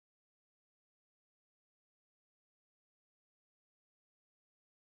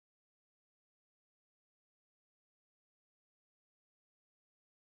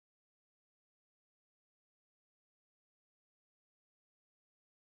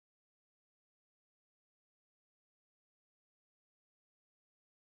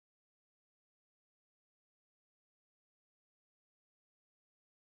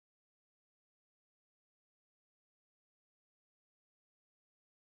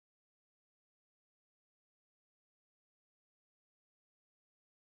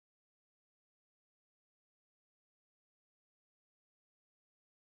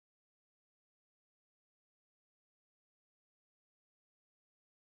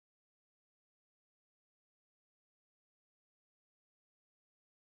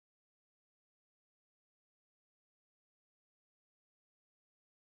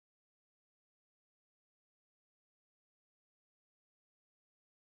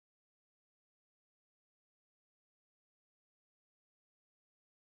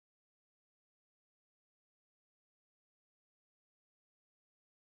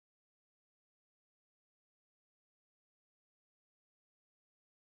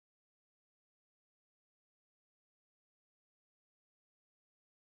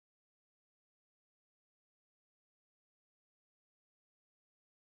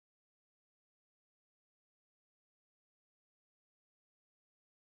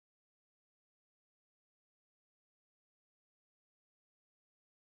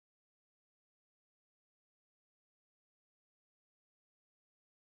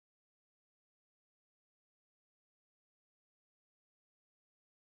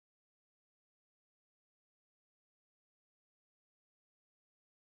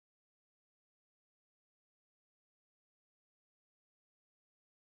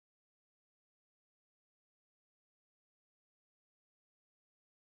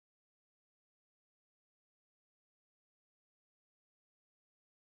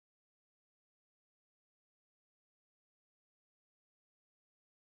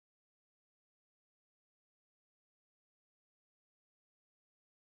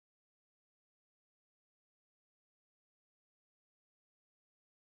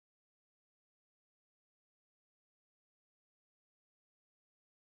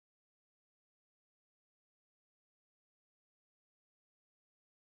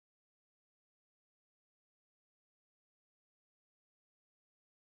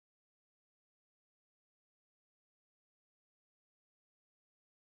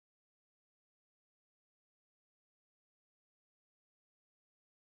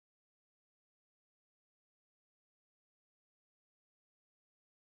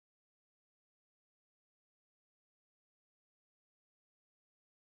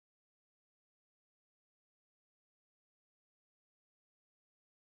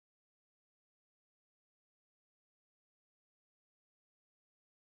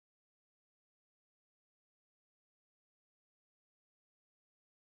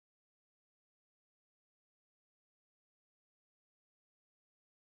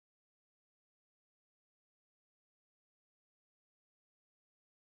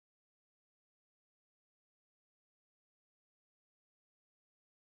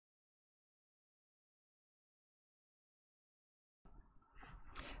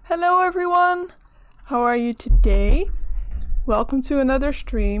Hello everyone! How are you today? Welcome to another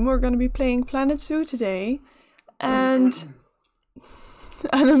stream. We're going to be playing Planet Zoo today. And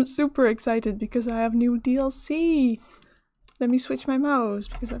I'm super excited because I have new DLC. Let me switch my mouse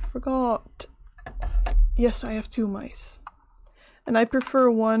because I forgot. Yes, I have two mice. And I prefer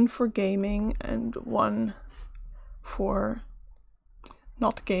one for gaming and one for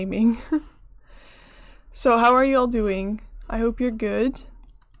not gaming. So how are you all doing? I hope you're good.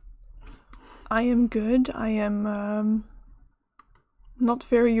 I am good. I am not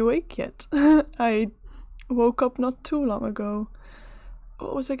very awake yet. I woke up not too long ago.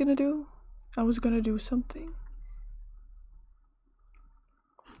 What was I gonna do? I was gonna do something.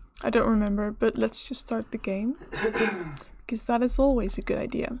 I don't remember, but let's just start the game. Because that is always a good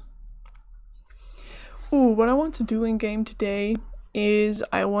idea. Ooh, what I want to do in game today is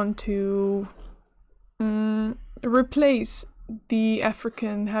I want to replace the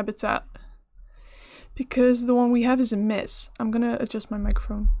African habitat. Because the one we have is a mess. I'm gonna adjust my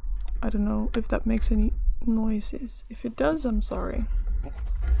microphone. I don't know if that makes any noises. If it does, I'm sorry.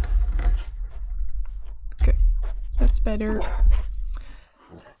 Okay, that's better.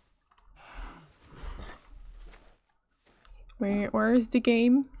 Where is the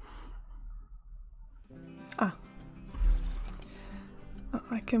game? Ah.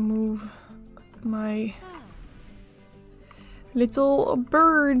 I can move my little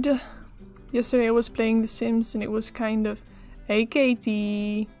bird. Yesterday I was playing The Sims and it was kind of, hey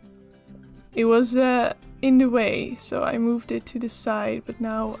Katie. It was in the way, so I moved it to the side, but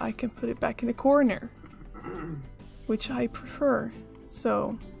now I can put it back in the corner, which I prefer.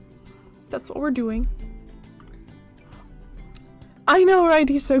 So that's what we're doing. I know, right?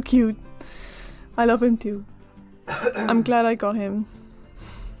 He's so cute. I love him too. I'm glad I got him.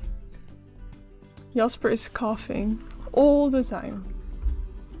 Jasper is coughing all the time.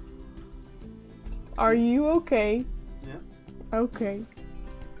 Are you okay? Yeah. Okay.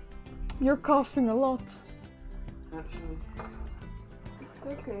 You're coughing a lot. Actually. It's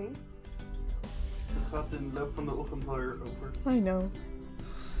okay. Het gaat in de loop van de ochtend wel weer over. I know.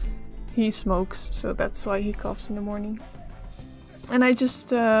 He smokes, so that's why he coughs in the morning. And I just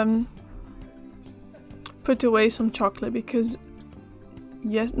put away some chocolate because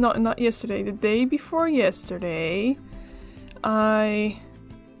not yesterday, the day before yesterday, I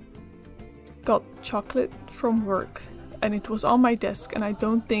got chocolate from work and it was on my desk and I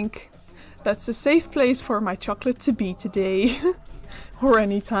don't think that's a safe place for my chocolate to be today or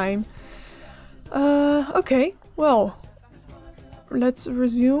anytime. Okay, well, let's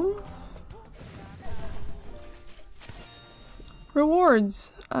resume.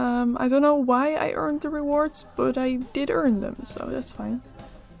 Rewards. I don't know why I earned the rewards, but I did earn them, so that's fine.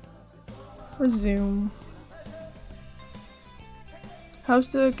 Resume.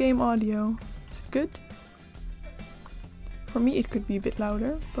 How's the game audio? Is it good? For me it could be a bit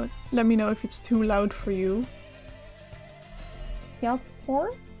louder, but let me know if it's too loud for you.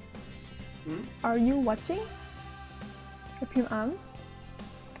 Jasper? Are you watching? Heb je hem aan?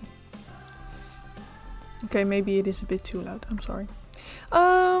 Okay, maybe it is a bit too loud, I'm sorry.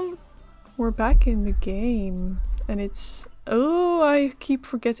 We're back in the game. And it's... Oh, I keep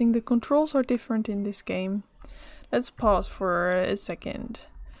forgetting the controls are different in this game. Let's pause for a second.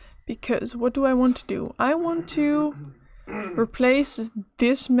 Because what do I want to do? I want to replace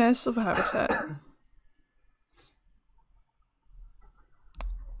this mess of habitat.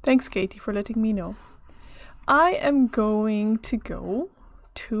 Thanks, Katie, for letting me know. I am going to go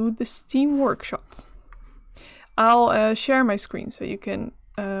to the Steam workshop. I'll share my screen so you can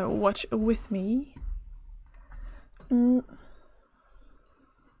watch with me.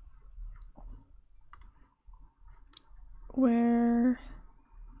 Where?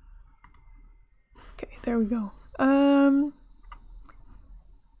 Okay, there we go.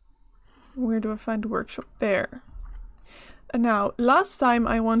 Where do I find the workshop? There. And now, last time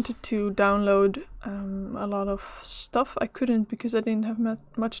I wanted to download a lot of stuff. I couldn't because I didn't have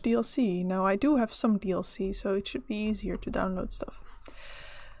much DLC. Now I do have some DLC, so it should be easier to download stuff.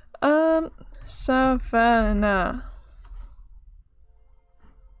 Savannah.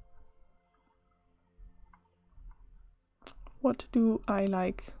 What do I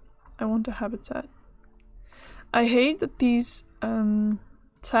like? I want a habitat. I hate that these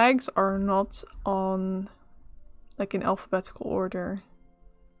tags are not on like in alphabetical order.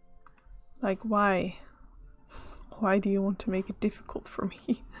 Like why? Why do you want to make it difficult for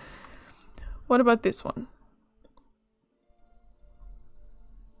me? What about this one?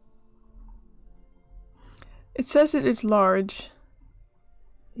 It says it is large.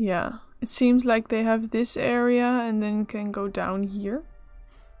 Yeah, it seems like they have this area and then can go down here.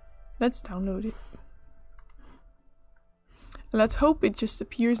 Let's download it. Let's hope it just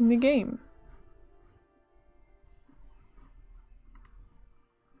appears in the game.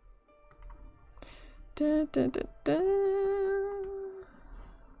 Da, da, da, da.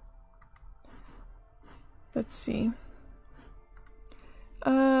 Let's see.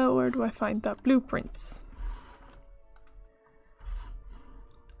 Where do I find that? Blueprints.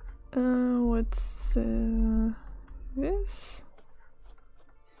 What's this?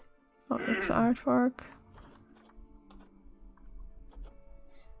 Oh, it's artwork.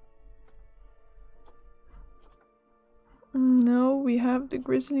 No, we have the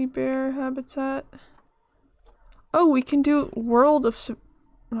grizzly bear habitat. Oh, we can do world of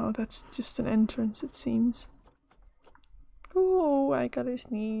no, that's just an entrance, it seems. Oh, I gotta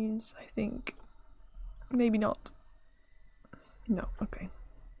sneeze, I think. Maybe not. No, okay.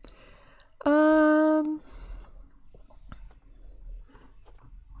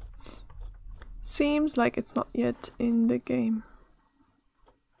 Seems like it's not yet in the game.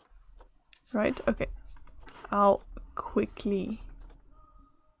 Right? Okay. I'll quickly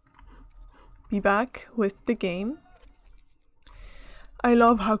be back with the game. I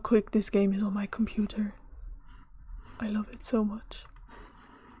love how quick this game is on my computer. I love it so much.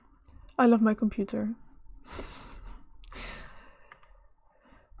 I love my computer.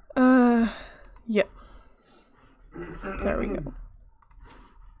 Yeah. There we go.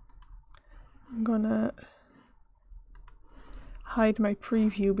 I'm gonna hide my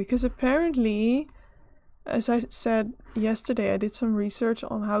preview because apparently, as I said yesterday, I did some research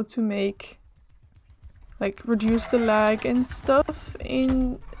on how to make, like, reduce the lag and stuff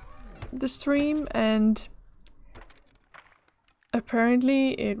in the stream, and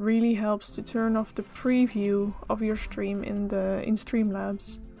apparently it really helps to turn off the preview of your stream in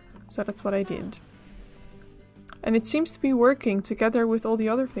Streamlabs. So that's what I did. And it seems to be working together with all the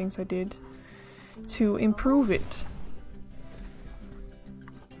other things I did to improve it.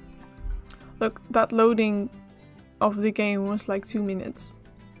 Look, that loading of the game was like 2 minutes.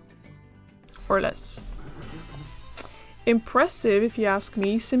 Or less. Impressive if you ask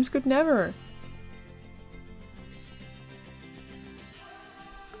me, Sims could never.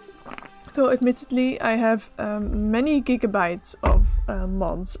 Though admittedly I have many gigabytes of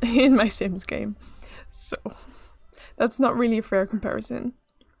mods in my Sims game. So that's not really a fair comparison.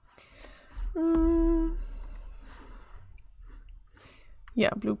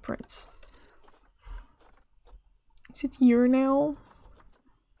 Yeah, blueprints. Is it here now?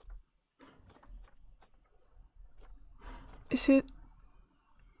 Is it?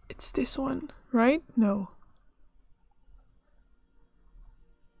 It's this one, right? No.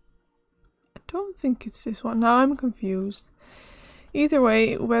 I don't think it's this one. Now I'm confused. Either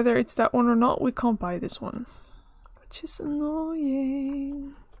way, whether it's that one or not, we can't buy this one. Which is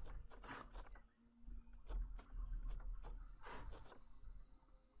annoying.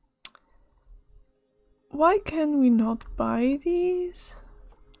 Why can we not buy these?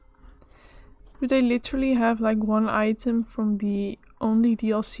 Do they literally have like one item from the only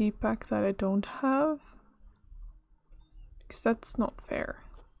DLC pack that I don't have? Because that's not fair.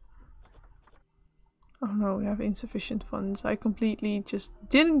 Oh no, we have insufficient funds. I completely just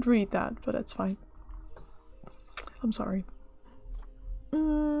didn't read that, but that's fine. I'm sorry.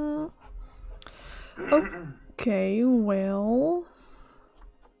 Okay, well...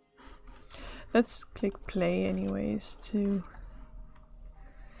 Let's click play anyways to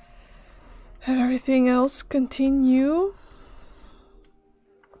have everything else continue.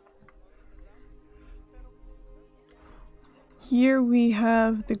 Here we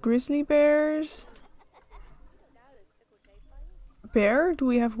have the grizzly bears. Bear? Do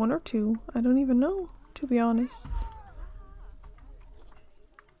we have one or two? I don't even know, to be honest.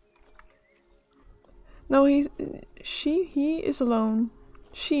 No, he is alone.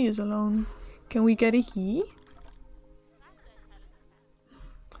 She is alone. Can we get a he?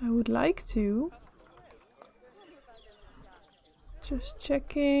 I would like to. Just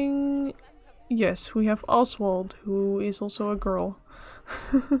checking. Yes, we have Oswald, who is also a girl.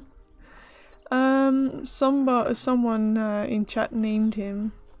 Someone in chat named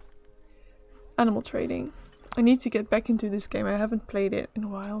him Animal Trading. I need to get back into this game. I haven't played it in a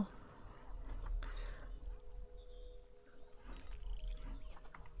while.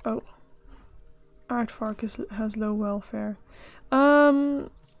 Oh. Aardvark has low welfare.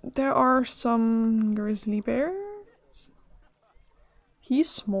 There are some grizzly bears. He's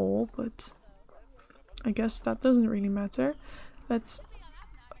small, but I guess that doesn't really matter. Let's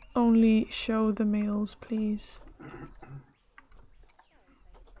only show the males, please.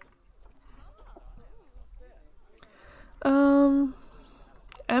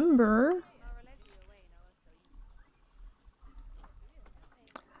 Ember.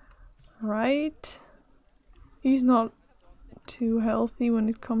 Right. He's not too healthy when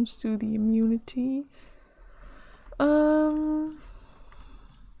it comes to the immunity.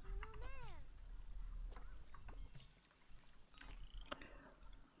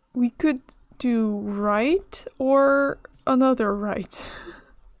 We could do right or another right.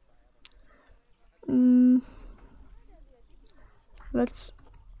 Let's...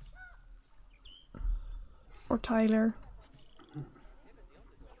 Or Tyler.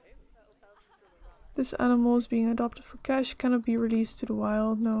 This animal is being adopted for cash, cannot be released to the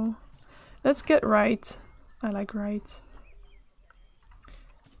wild, no. Let's get right. I like right.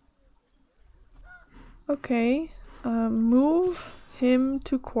 Okay, move him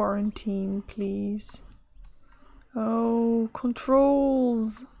to quarantine, please. Oh,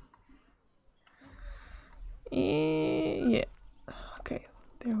 controls. Yeah. Okay,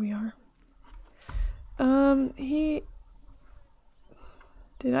 there we are.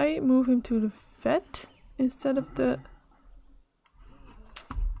 Did I move him to the vet instead of the...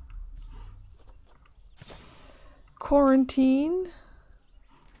 quarantine?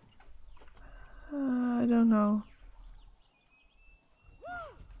 I don't know.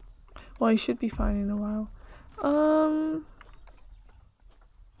 Well, he should be fine in a while.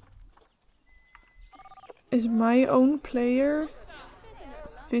 Is my own player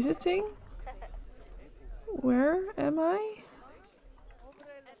visiting? Where am I?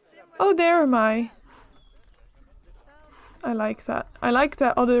 Oh, there am I. I like that. I like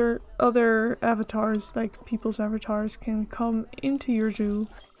that other avatars, like people's avatars, can come into your zoo.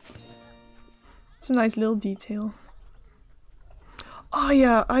 It's a nice little detail. Oh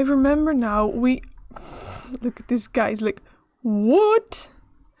yeah, I remember now. We look at this guy. He's like, what?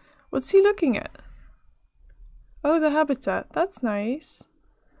 What's he looking at? Oh, the habitat. That's nice.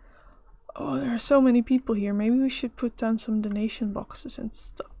 Oh, there are so many people here. Maybe we should put down some donation boxes and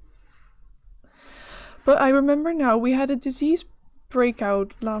stuff. But I remember now, we had a disease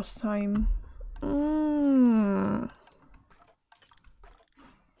breakout last time.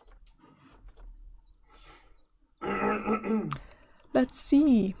 Let's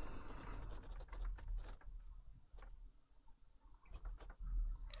see.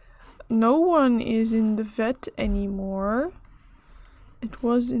 No one is in the vet anymore. It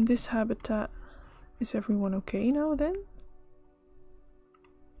was in this habitat. Is everyone okay now then?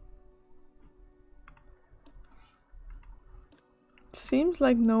 Seems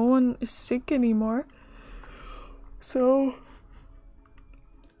like no one is sick anymore. So...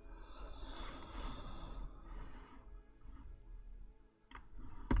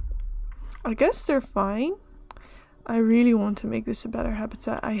 I guess they're fine. I really want to make this a better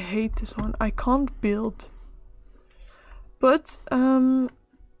habitat. I hate this one. I can't build. But the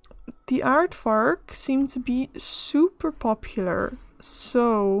aardvark seemed to be super popular.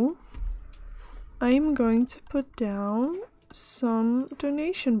 So I'm going to put down some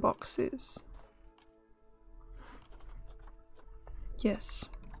donation boxes. Yes.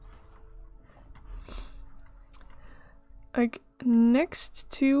 Like next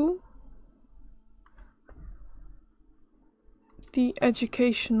to the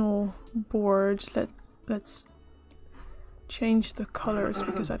educational board, let's change the colors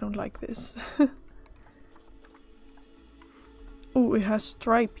because I don't like this. Oh, it has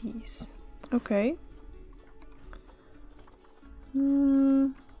stripies. Okay.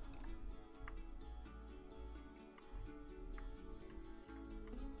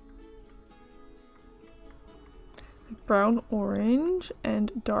 Brown, orange,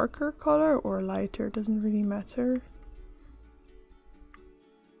 and darker color or lighter, doesn't really matter.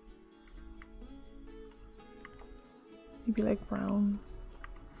 Maybe like brown.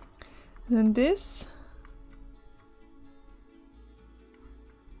 And then this.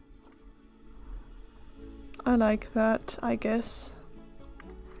 I like that, I guess.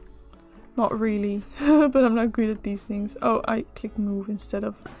 Not really, but I'm not good at these things. Oh, I click move instead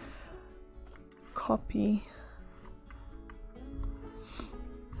of copy.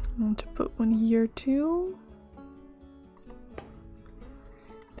 I want to put one here too.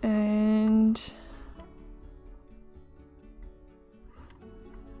 And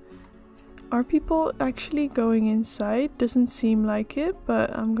are people actually going inside? Doesn't seem like it,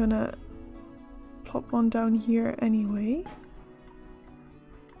 but I'm gonna plop one down here anyway.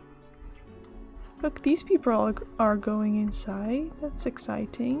 Look, these people all are going inside. That's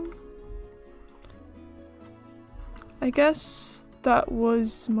exciting. I guess that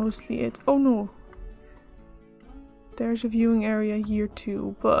was mostly it. Oh no! There's a viewing area here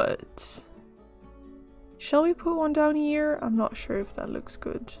too, but Shall we put one down here? I'm not sure if that looks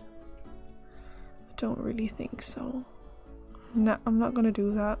good. I don't really think so. No, I'm not gonna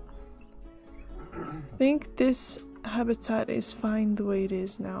do that. I think this habitat is fine the way it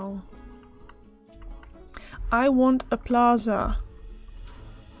is now. I want a plaza.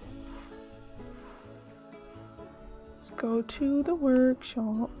 Let's go to the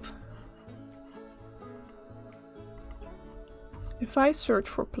workshop. If I search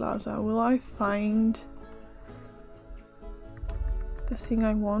for plaza, will I find the thing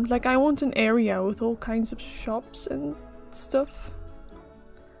I want? Like, I want an area with all kinds of shops and stuff.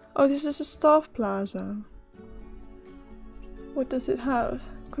 Oh, this is a staff plaza. What does it have?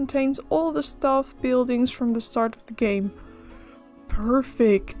 Contains all the staff buildings from the start of the game.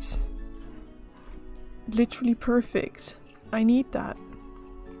 Perfect. Literally perfect. I need that.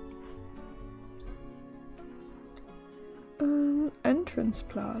 Entrance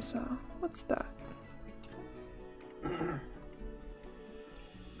plaza. What's that?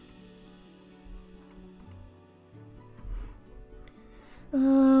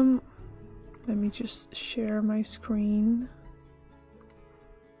 Let me just share my screen.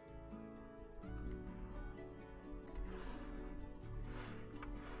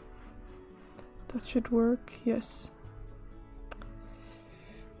 That should work, yes.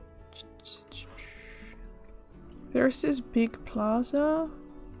 There's this big plaza.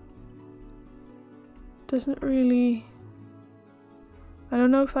 Doesn't really... I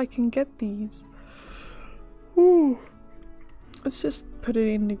don't know if I can get these. Ooh. Let's just put it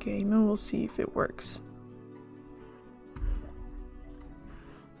in the game and we'll see if it works.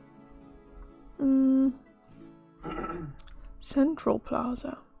 Central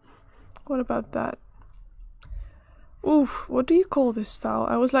Plaza. What about that? Oof, what do you call this style?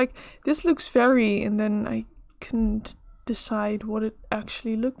 I was like, this looks very, and then I couldn't decide what it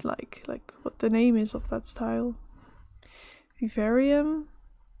actually looked like what the name is of that style. Vivarium.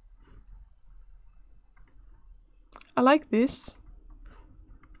 I like this.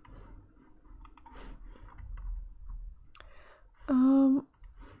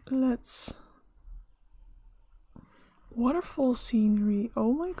 Let's... Waterfall scenery.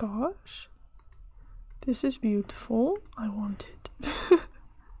 Oh my gosh. This is beautiful. I want it.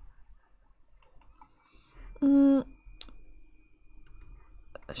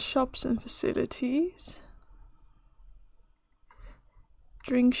 Shops and facilities.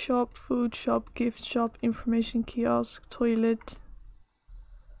 Drink shop, food shop, gift shop, information kiosk, toilet,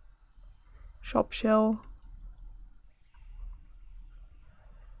 shop shell.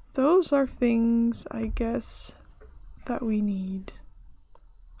 Those are things, I guess, that we need.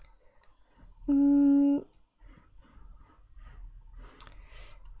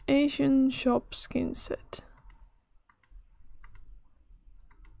 Asian shop skin set.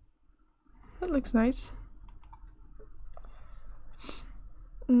 That looks nice.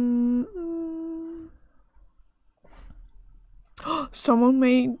 Someone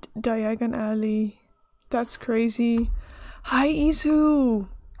made Diagon Alley. That's crazy. Hi Izu!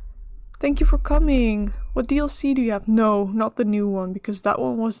 Thank you for coming. What DLC do you have? No, not the new one, because that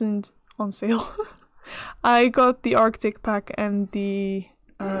one wasn't on sale. I got the Arctic pack and the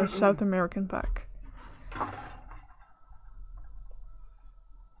South American pack.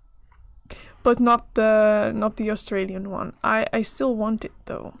 But not the Australian one. I still want it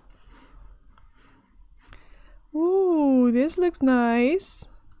though. Ooh, this looks nice.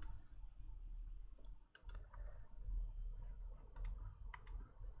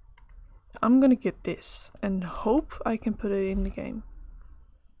 I'm gonna get this and hope I can put it in the game.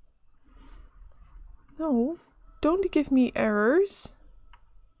 No, don't give me errors.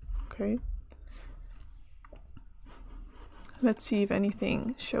 Okay. Let's see if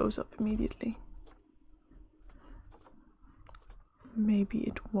anything shows up immediately. Maybe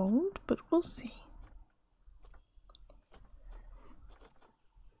it won't, but we'll see.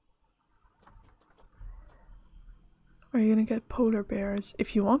 Are you gonna get polar bears?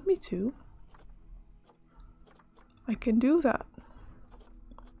 If you want me to, I can do that.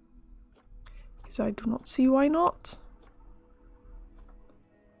 Because I do not see why not.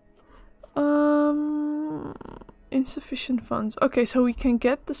 Insufficient funds. Okay, so we can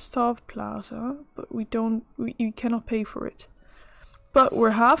get the staff plaza, but we cannot pay for it. But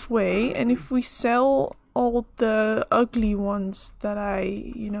we're halfway, and if we sell all the ugly ones that I,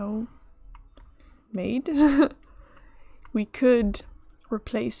 you know, made, we could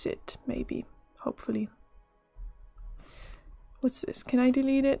replace it, maybe, hopefully. What's this? Can I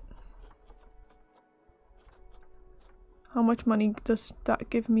delete it? How much money does that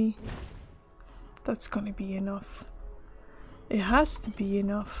give me? That's gonna be enough. It has to be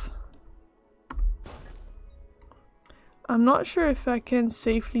enough. I'm not sure if I can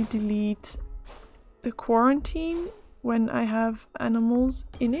safely delete the quarantine when I have animals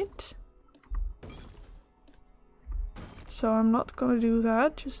in it. So I'm not gonna do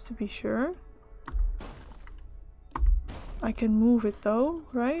that, just to be sure. I can move it though,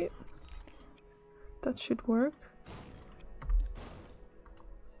 right? That should work.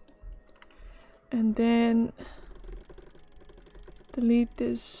 And then delete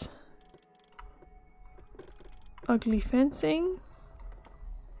this ugly fencing.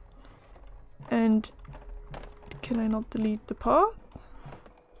 And can I not delete the path?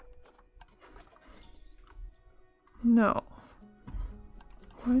 No.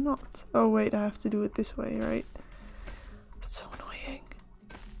 Why not? Oh wait, I have to do it this way, right? That's so annoying.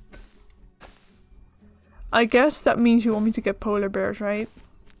 I guess that means you want me to get polar bears, right?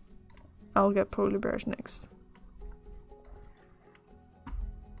 I'll get polar bears next.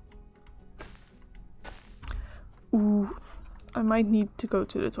 Ooh, I might need to go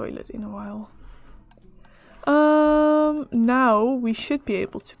to the toilet in a while. Now we should be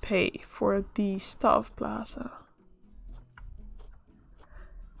able to pay for the staff plaza.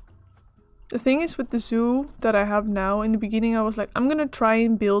 The thing is with the zoo that I have now, in the beginning I was like, I'm gonna try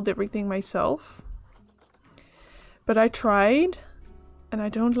and build everything myself. But I tried and I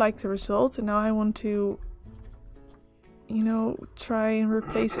don't like the result, and now I want to, you know, try and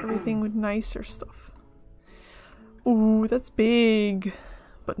replace everything with nicer stuff. Ooh, that's big,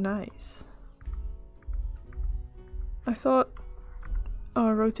 but nice. I thought, oh,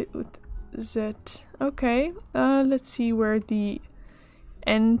 I wrote it with Z. Okay, let's see where the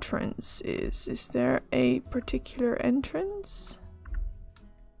entrance is. Is there a particular entrance?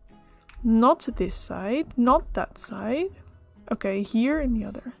 Not this side, not that side. Okay, here and the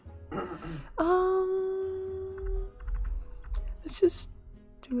other. Let's just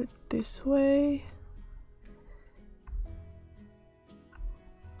do it this way.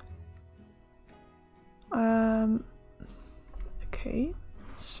 Okay,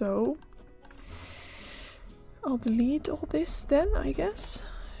 so I'll delete all this then, I guess,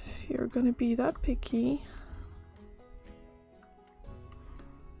 if you're gonna be that picky.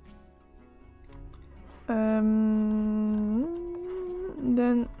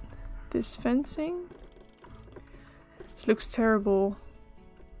 Then this fencing. This looks terrible,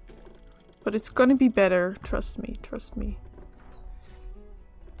 but it's gonna be better, trust me, trust me.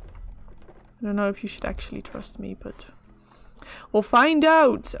 I don't know if you should actually trust me, but we'll find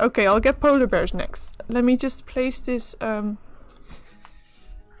out. Okay, I'll get polar bears next. Let me just place this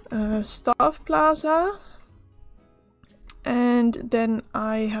staff plaza, and then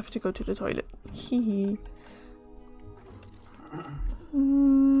I have to go to the toilet. Hee.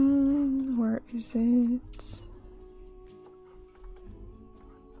 Where is it?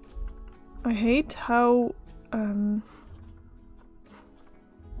 I hate how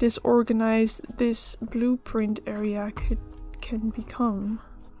disorganized this blueprint area can become.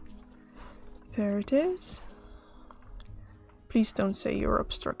 There it is. Please don't say you're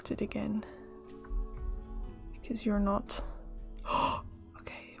obstructed again, because you're not.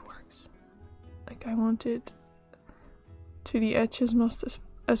 Okay, it works. Like I want it to the edge as much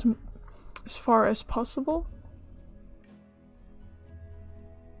as far as possible,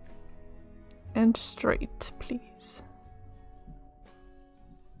 and straight, please.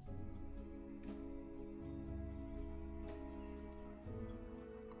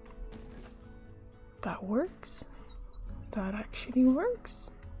 That works. That actually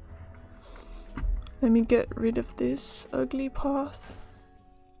works. Let me get rid of this ugly path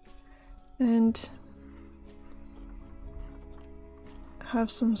and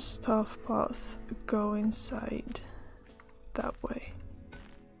have some staff path go inside that way.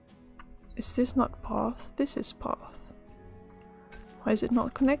 Is this not path? This is path. Why is it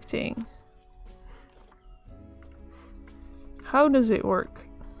not connecting? How does it work?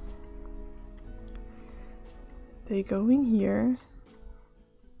 They go in here.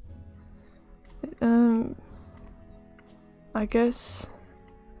 I guess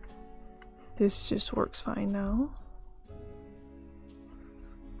this just works fine now.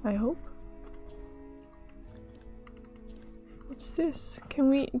 I hope. What's this?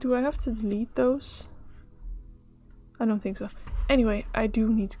 Do I have to delete those? I don't think so. Anyway, I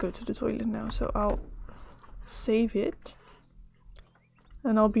do need to go to the toilet now, so I'll save it.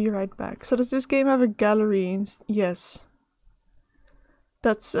 And I'll be right back. So does this game have a gallery? Yes.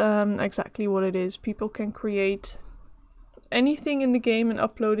 That's exactly what it is. People can create anything in the game and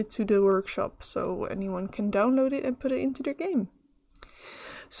upload it to the workshop, so anyone can download it and put it into their game.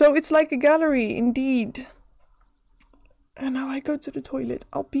 So it's like a gallery, indeed. And now I go to the toilet.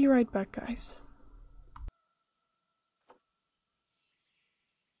 I'll be right back, guys.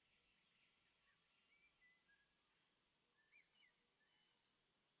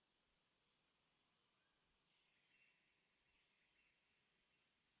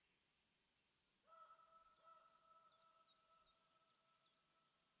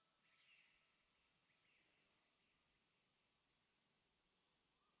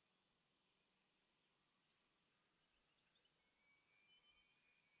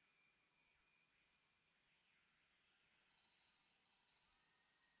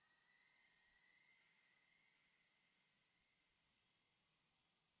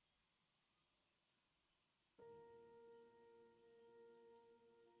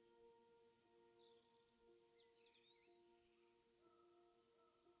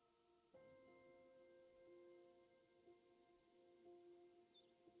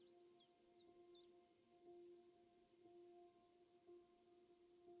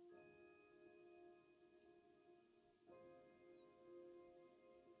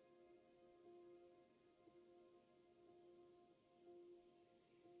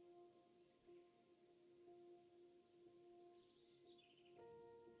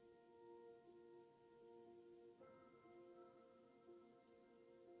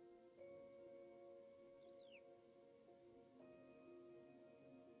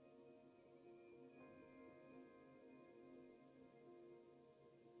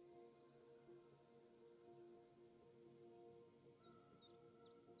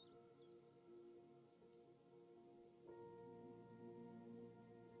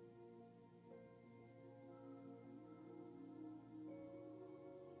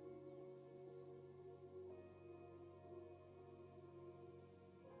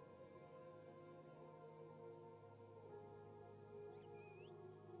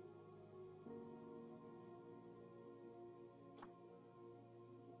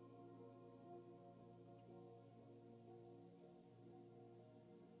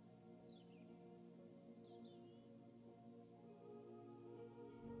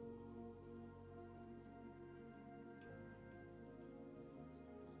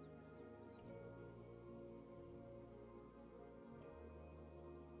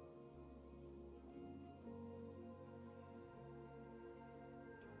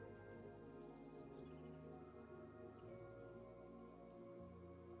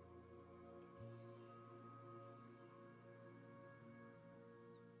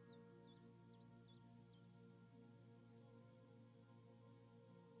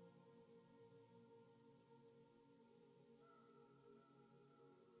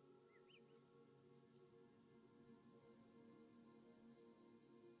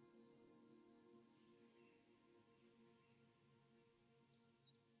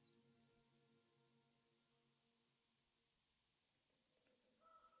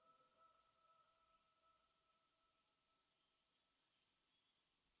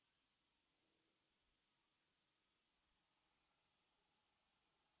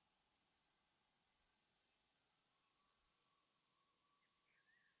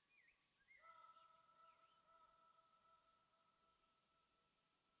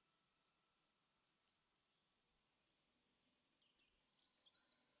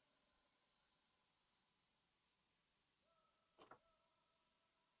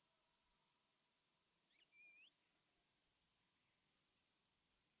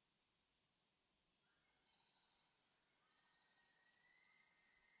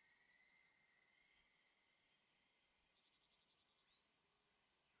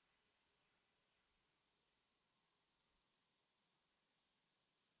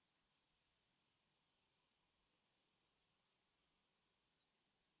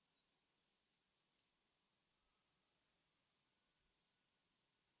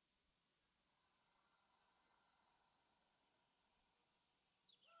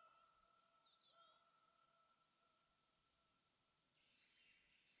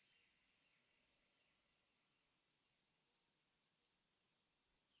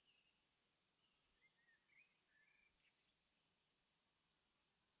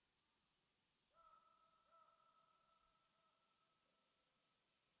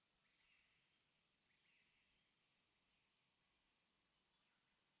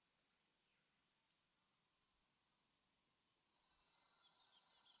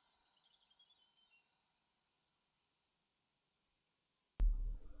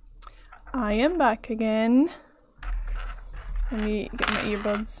 I am back again. Let me get my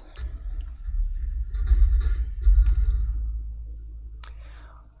earbuds.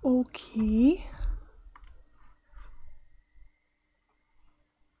 Okay.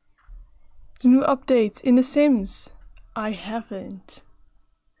 The new updates in The Sims. I haven't.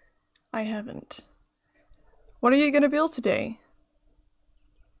 What are you gonna build today?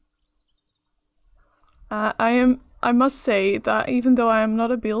 I must say that even though I am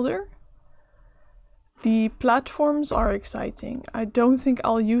not a builder, the platforms are exciting. I don't think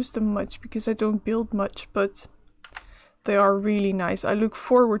I'll use them much because I don't build much, but they are really nice. I look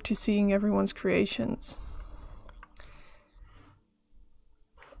forward to seeing everyone's creations.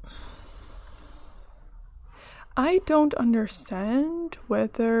 I don't understand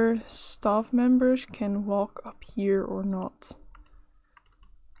whether staff members can walk up here or not.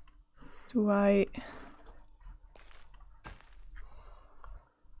 Do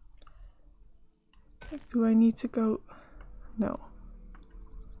I need to go? No.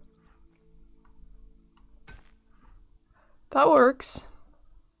 That works.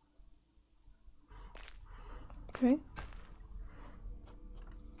 Okay.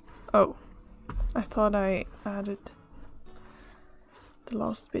 Oh, I thought I added the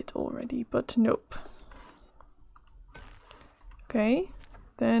last bit already, but nope. Okay,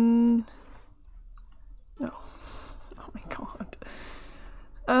 then no. Oh my god.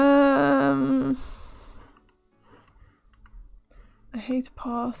 I hate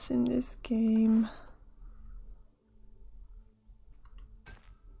paths in this game.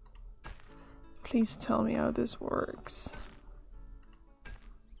 Please tell me how this works.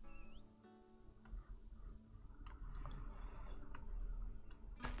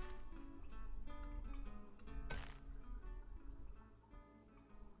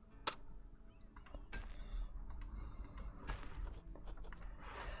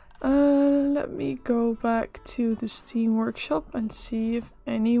 Let me go back to the Steam workshop and see if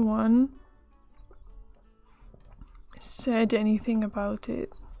anyone said anything about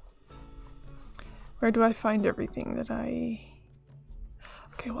it. Where do I find everything that I...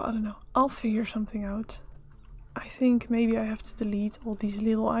 Okay, well, I don't know. I'll figure something out. I think maybe I have to delete all these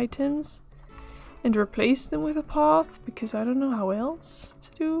little items and replace them with a path, because I don't know how else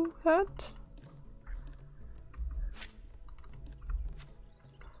to do that.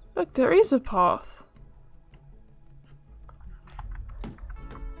 Look, there is a path.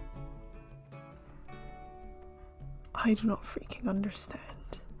 I do not freaking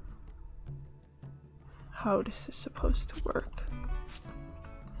understand how this is supposed to work.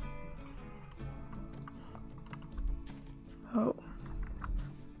 Oh.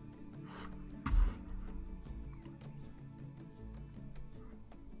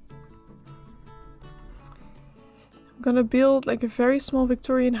 I'm gonna build like a very small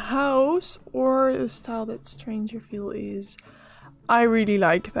Victorian house, or the style that Strangerville is. I really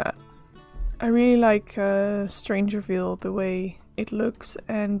like that. I really like Strangerville, the way it looks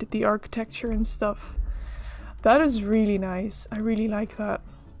and the architecture and stuff. That is really nice. I really like that.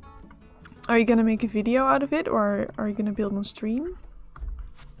 Are you gonna make a video out of it, or are you gonna build on stream?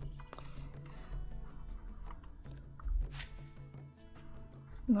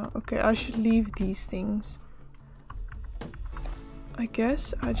 No, okay, I should leave these things. I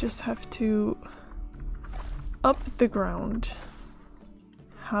guess I just have to up the ground.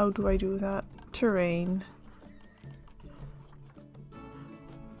 How do I do that? Terrain.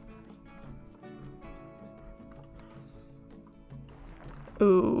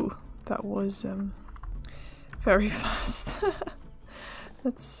 Ooh, that was very fast.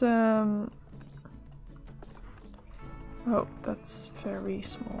 That's oh, that's very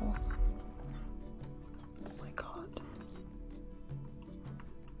small. Oh my god.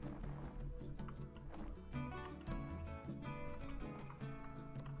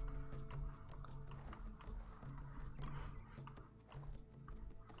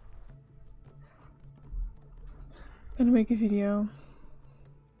 I'm gonna make a video.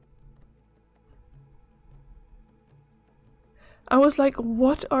 I was like,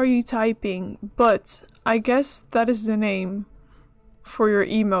 what are you typing? But I guess that is the name for your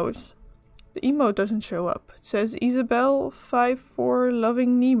emote. The emote doesn't show up. It says Isabel54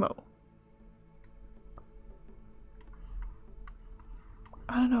 Loving Nemo.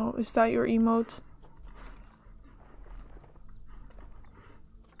 I don't know, is that your emote?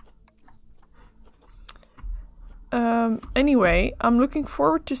 Anyway, I'm looking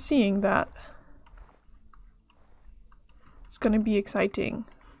forward to seeing that. It's gonna be exciting.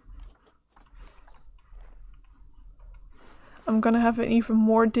 I'm gonna have an even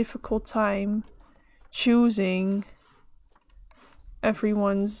more difficult time choosing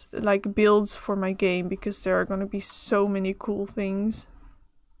everyone's like builds for my game, because there are gonna be so many cool things.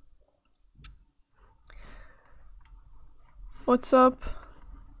 What's up?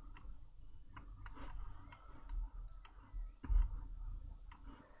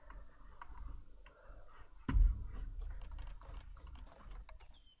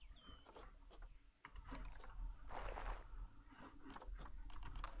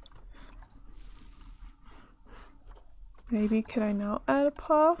 Maybe can I now add a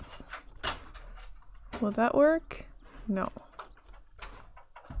path? Will that work? No.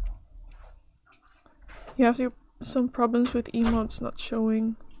 You have some problems with emotes not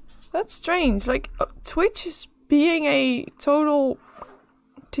showing. That's strange. Like Twitch is being a total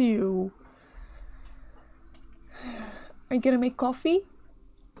to you. Are you gonna make coffee?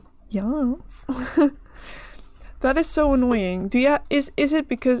 Yes. That is so annoying. Do you is it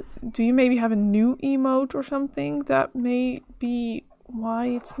because do you maybe have a new emote or something that may be why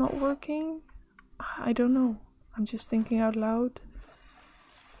it's not working? I don't know. I'm just thinking out loud.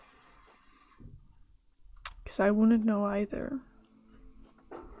 Because I wouldn't know either.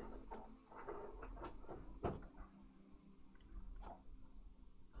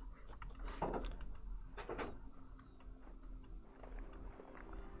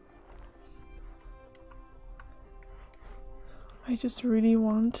 I just really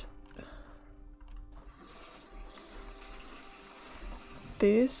want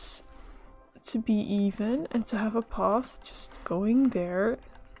this to be even and to have a path just going there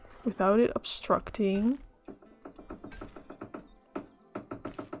without it obstructing.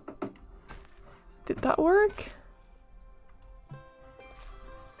 Did that work?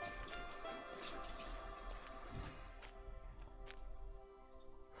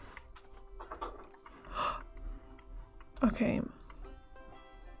 Okay.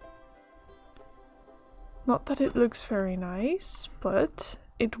 Not that it looks very nice, but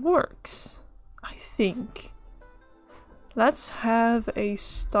it works, I think. Let's have a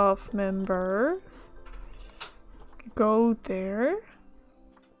staff member go there.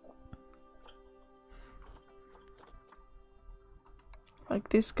 Like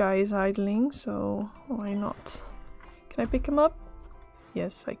this guy is idling, so why not? Can I pick him up?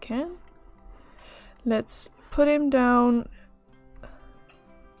 Yes, I can. Let's put him down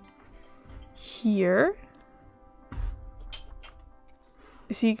here.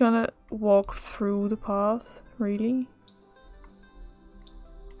 Is he gonna walk through the path, really?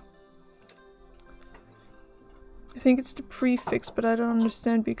 I think it's the prefix, but I don't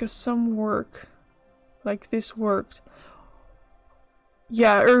understand because some work. Like this worked.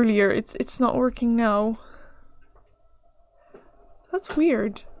 Yeah, earlier. It's not working now. That's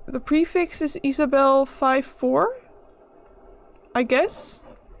weird. The prefix is Isabel 54? I guess?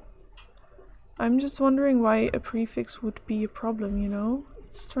 I'm just wondering why a prefix would be a problem, you know?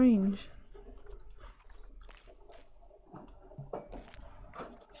 It's strange.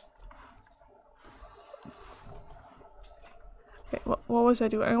 Okay, what was I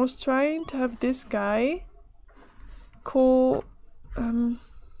doing? I was trying to have this guy call...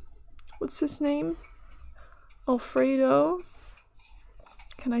 what's his name? Alfredo.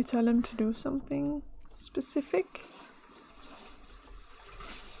 Can I tell him to do something specific?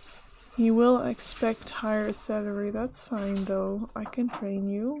 He will expect higher salary. That's fine though. I can train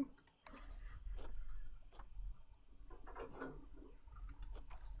you.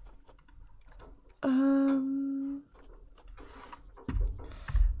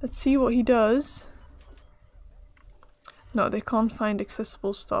 Let's see what he does. No, they can't find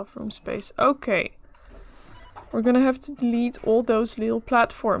accessible staff room space. Okay. We're gonna have to delete all those little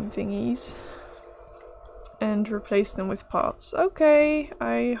platform thingies and replace them with paths. Okay,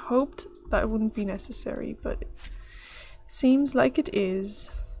 I hoped that wouldn't be necessary, but it seems like it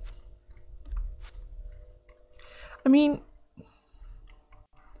is. I mean,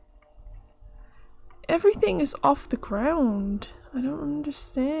 everything is off the ground. I don't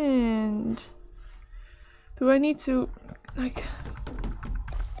understand. Do I need to, like...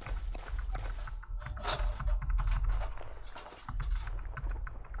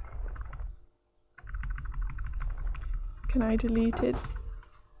 Can I delete it?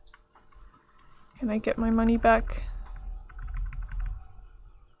 Can I get my money back?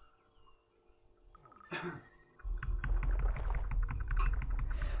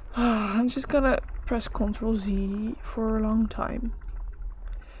 I'm just gonna press Ctrl Z for a long time.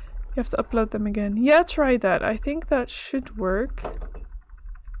 You have to upload them again. Yeah, try that. I think that should work.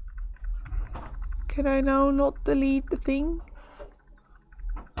 Can I now not delete the thing?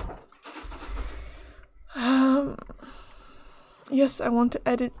 Yes, I want to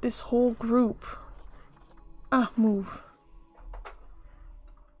edit this whole group. Ah, move.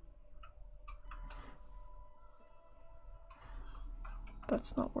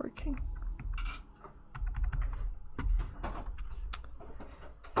 that's not working.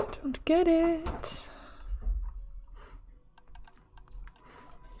 Don't get it.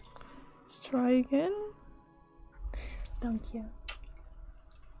 Let's try again. Thank you.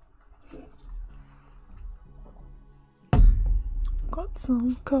 Got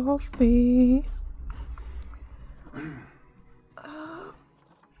some coffee.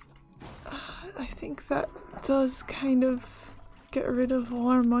 I think that does kind of get rid of all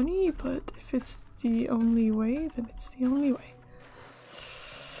our money, but if it's the only way, then it's the only way.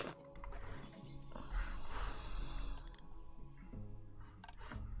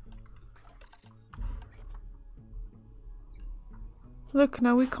 Look,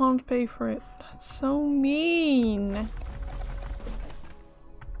 now we can't pay for it. That's so mean.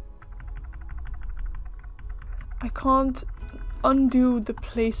 I can't undo the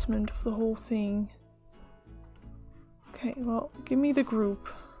placement of the whole thing. Okay, well, give me the group.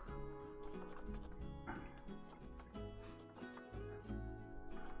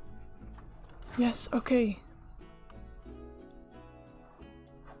 Yes, okay.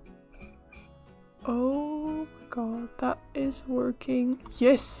 Oh my god, that is working.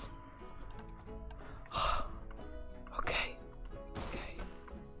 Yes! Okay. Okay.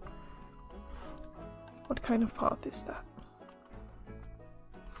 What kind of path is that?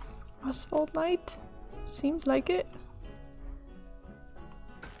 Asphalt light? Seems like it.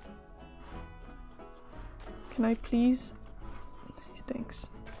 Can I please? Thanks.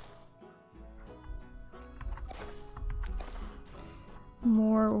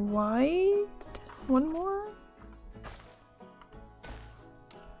 More wide? One more?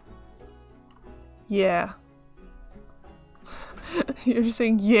 Yeah. You're just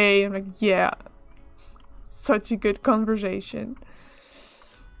saying yay. I'm like, yeah. Such a good conversation.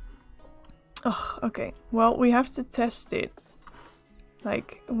 Oh, okay. Well, we have to test it.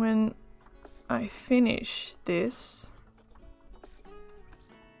 Like, when I finish this,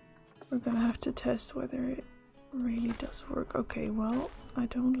 we're gonna have to test whether it really does work. Okay, well, I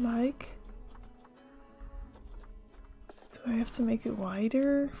don't like... Do I have to make it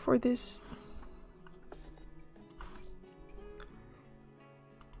wider for this?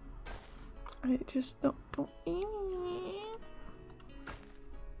 I just don't...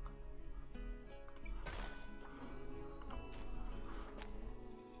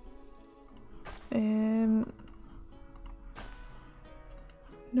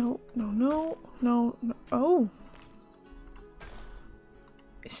 No. Oh!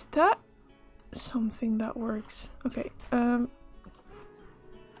 Is that something that works? Okay,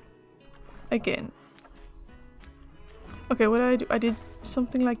 again. Okay, what did I do? I did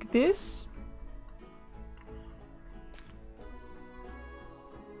something like this.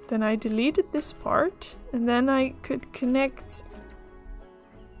 Then I deleted this part, and then I could connect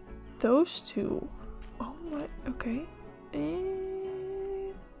those two. Oh my, okay.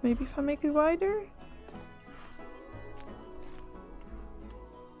 Maybe if I make it wider?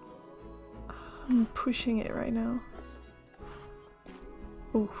 I'm pushing it right now.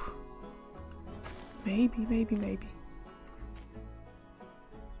 Oof. Maybe.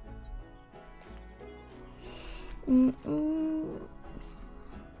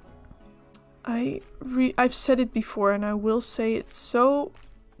 I've said it before and I will say it, so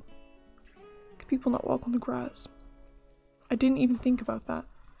can people not walk on the grass? I didn't even think about that.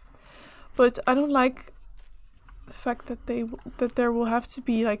 But I don't like the fact that there will have to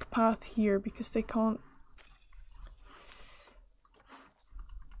be like path here because they can't.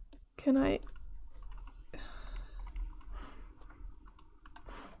 Can I?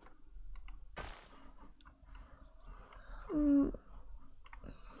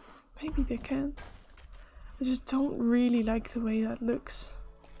 Maybe they can. I just don't really like the way that looks.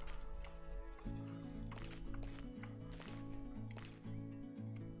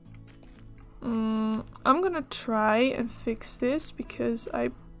 I'm gonna try and fix this because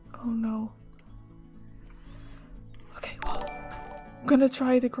oh no. Okay, well, I'm gonna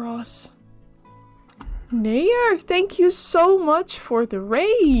try the grass. Nair, thank you so much for the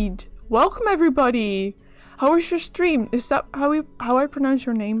raid. Welcome everybody. How was your stream? Is that how I pronounce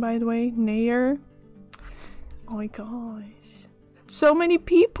your name, by the way? Nair. Oh my gosh. So many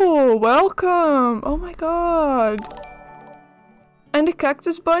people. Welcome. Oh my god. And the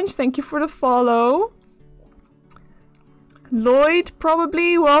Cactus Bunch, thank you for the follow. Lloyd,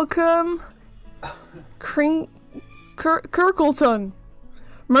 probably, welcome. Kirkleton.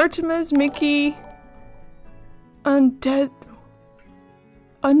 Mertimus, Mickey. Undead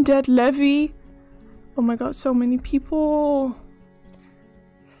Levy. Oh my god, so many people.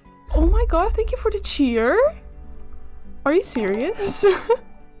 Oh my god, thank you for the cheer. Are you serious?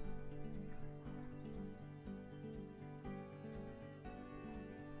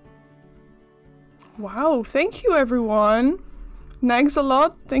 Wow, thank you everyone. Nags a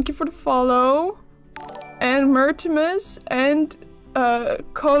lot, thank you for the follow. And Mertimus and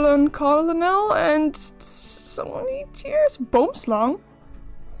Colonel and so many cheers. Boomslang.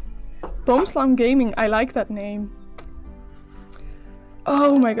 Boomslang Gaming, I like that name.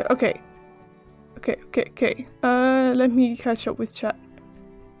 Oh my god, okay. Okay. Let me catch up with chat.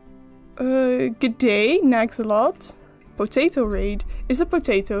 Good day, Nags a lot. Potato raid. Is a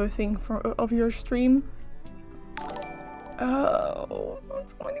potato a thing of your stream? Oh,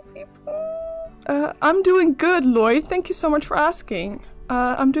 so many people. I'm doing good, Lloyd. Thank you so much for asking.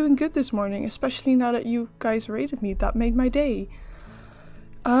 I'm doing good this morning, especially now that you guys rated me. That made my day.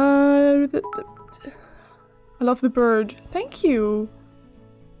 I love the bird. Thank you.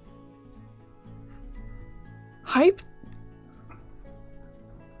 Hype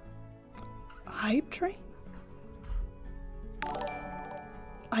train?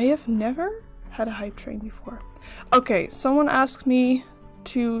 I have never had a hype train before. Okay, someone asked me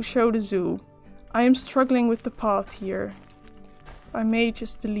to show the zoo. I am struggling with the path here. I may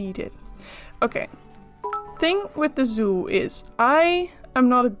just delete it. Okay. Thing with the zoo is I am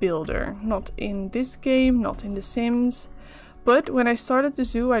not a builder. Not in this game, not in The Sims. But when I started the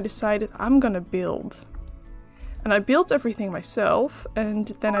zoo, I decided I'm gonna build. And I built everything myself, and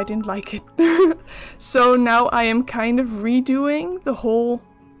then I didn't like it. So now I am kind of redoing the whole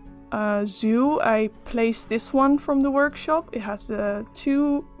zoo. I placed this one from the workshop. It has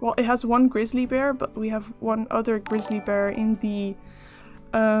it has one grizzly bear, but we have one other grizzly bear in the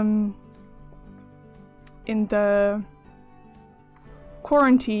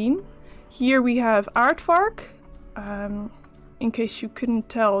quarantine. Here we have Aardvark. In case you couldn't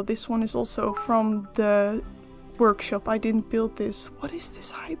tell, this one is also from the workshop. I didn't build this. What is this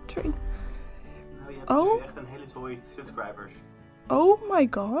hype train? Oh. Subscribers. Oh my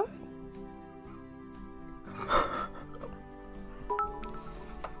god.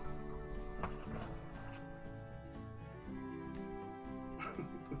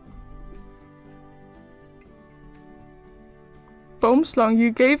 Boomslang,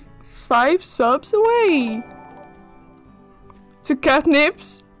 you gave 5 subs away! To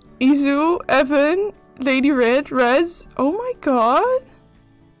Catnips, Izu, Evan, Lady Red, Rez. Oh my god!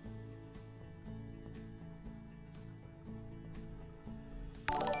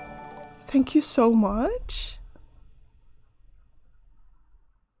 Thank you so much.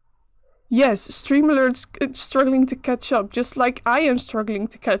 Yes, Stream Alert's struggling to catch up, just like I am struggling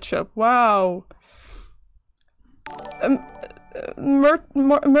to catch up. Wow.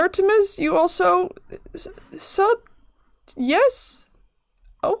 Mertimus, you also sub? Yes?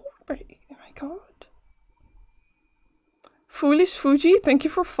 Oh my god. Foolish Fuji, thank you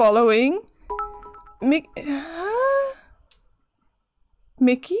for following.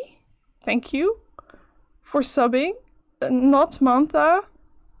 Mickey, thank you for subbing. Not Mantha.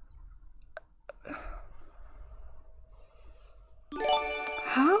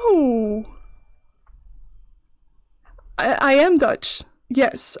 How? I am Dutch.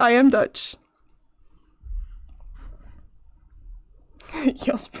 Yes, I am Dutch.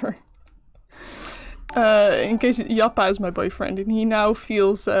 Jasper. In case Jappa is my boyfriend and he now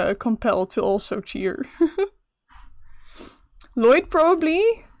feels compelled to also cheer. Lloyd,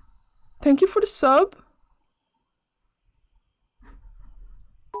 probably. Thank you for the sub.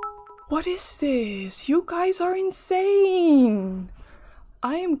 What is this? You guys are insane.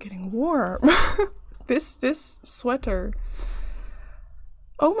 I am getting warm. This sweater.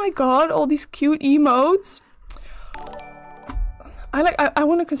 Oh my god, all these cute emotes. I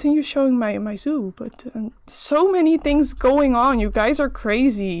want to continue showing my zoo, but so many things going on. You guys are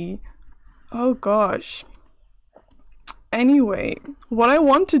crazy. Oh gosh. Anyway, what I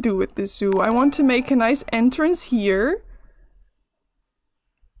want to do with this zoo, I want to make a nice entrance here.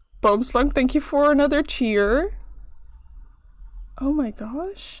 Boomslang, thank you for another cheer. Oh my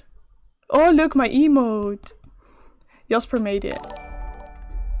gosh. Oh look, my emote. Jasper made it.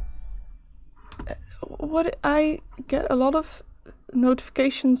 What I get a lot of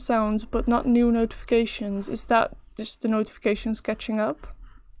notification sounds, but not new notifications. Is that just the notifications catching up?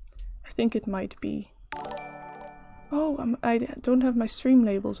 I think it might be. Oh, I don't have my stream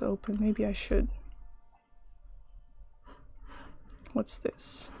labels open. Maybe I should. What's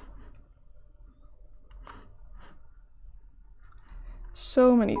this?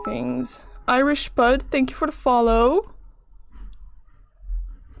 So many things. Irish Bud, thank you for the follow.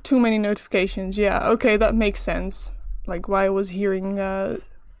 Too many notifications. Yeah, okay, that makes sense. Like why I was hearing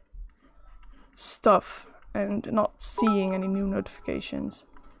stuff and not seeing any new notifications.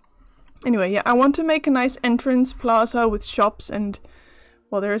 Anyway, yeah, I want to make a nice entrance plaza with shops and,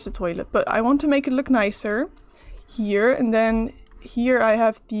 well, there is a toilet, but I want to make it look nicer here. And then here I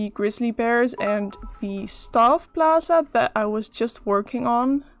have the grizzly bears and the staff plaza that I was just working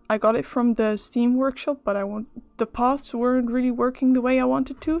on. I got it from the Steam workshop, but the paths weren't really working the way I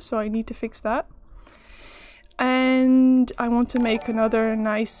wanted to, so I need to fix that. And I want to make another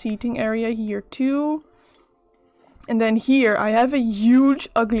nice seating area here too. And then here I have a huge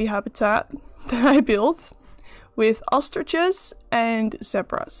ugly habitat that I built with ostriches and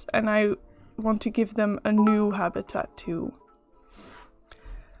zebras, and I want to give them a new habitat too.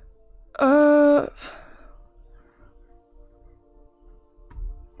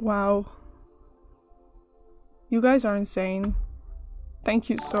 Wow. You guys are insane. Thank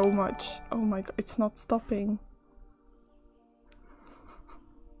you so much. Oh my god, it's not stopping.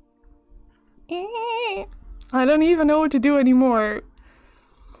 I don't even know what to do anymore.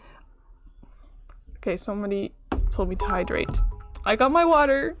 Okay, somebody told me to hydrate. I got my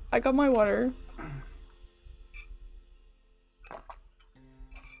water. I got my water.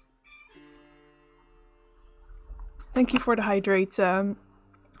 Thank you for the hydrate,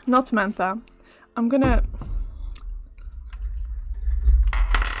 not Mantha. I'm gonna...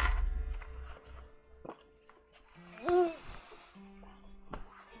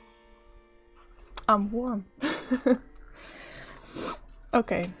 I'm warm.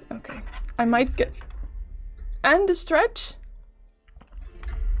 Okay, okay. I might get... And the stretch?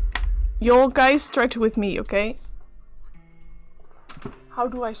 You guys stretch with me, okay? How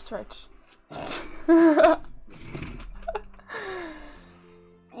do I stretch?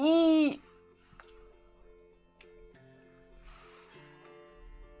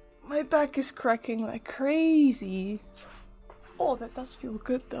 My back is cracking like crazy. Oh, that does feel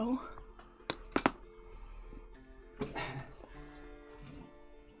good though.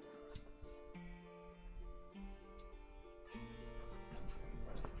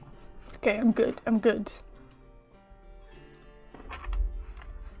 Okay, I'm good. I'm good.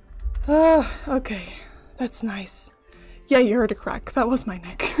 Okay. That's nice. Yeah, you heard a crack. That was my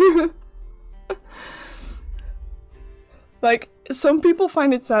neck. Like, some people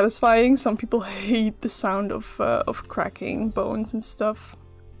find it satisfying, some people hate the sound of cracking bones and stuff.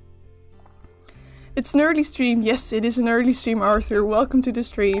 It's an early stream. Yes, it is an early stream, Arthur. Welcome to the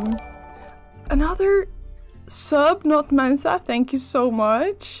stream. Another sub, not Mantha. Thank you so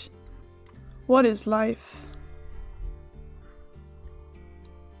much. What is life?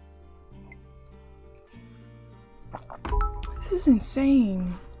 This is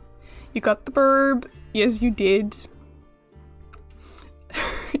insane. You got the burb. Yes, you did.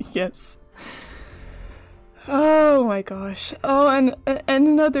 Yes. Oh my gosh. Oh, and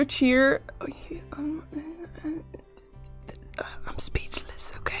another cheer. I'm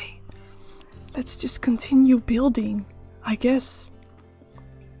speechless, okay? Let's just continue building, I guess.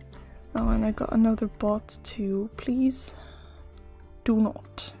 Oh, and I got another bot too. Please do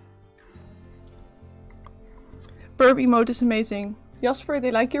not. Burb emote is amazing. Jasper,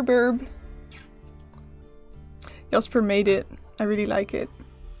 they like your burb. Jasper made it. I really like it.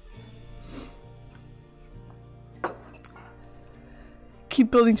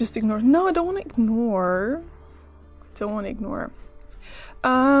 Keep building, just ignore. No, I don't want to ignore. Don't want to ignore.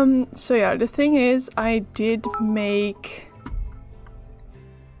 So yeah, the thing is, I did make...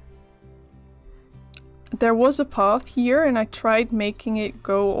 There was a path here and I tried making it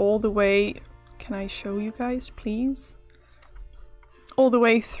go all the way... Can I show you guys, please? All the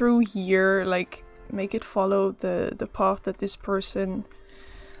way through here, like, make it follow the path that this person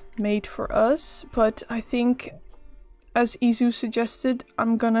made for us. But I think, as Izu suggested,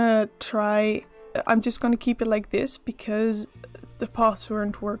 I'm just gonna keep it like this because the paths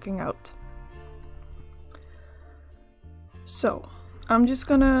weren't working out. So, I'm just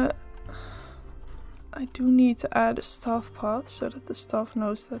gonna... I do need to add a staff path so that the staff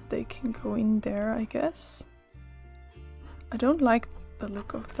knows that they can go in there, I guess. I don't like the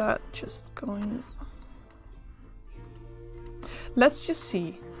look of that just going... Let's just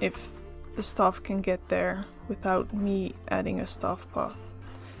see if the staff can get there without me adding a staff path.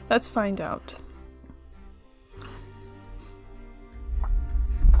 Let's find out.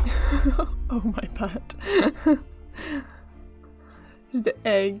 Oh my bad. It's the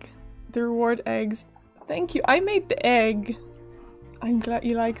egg. The reward eggs. Thank you. I made the egg. I'm glad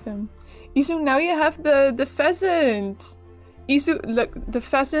you like them. Isu, now you have the pheasant. Isu, look, the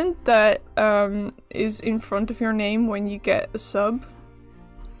pheasant that is in front of your name when you get a sub.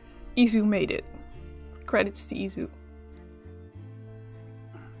 Isu made it. Credits to Isu.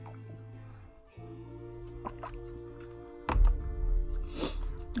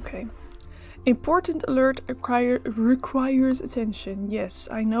 Okay. Important alert requires attention. Yes,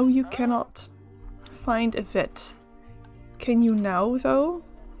 I know you cannot find a vet. Can you now, though?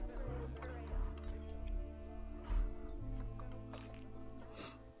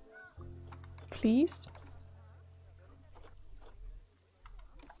 Please?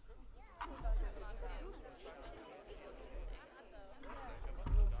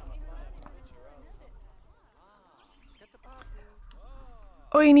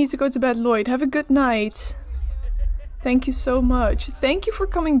 Oh, you need to go to bed, Lloyd. Have a good night. Thank you so much. Thank you for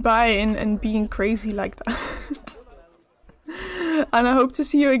coming by and being crazy like that. And I hope to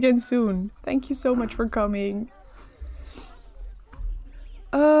see you again soon. Thank you so much for coming.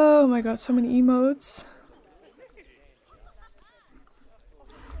 Oh my god, so many emotes.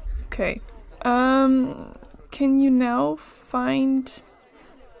 Okay. Can you now find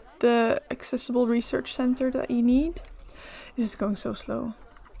the accessible research center that you need? This is going so slow.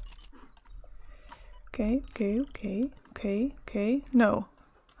 Okay. No.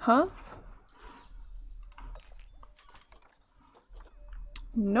 Huh?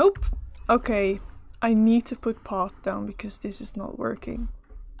 Nope. Okay. I need to put path down because this is not working.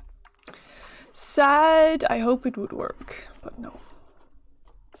 Sad. I hope it would work, but no.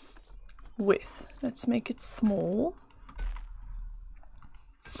 Width. Let's make it small.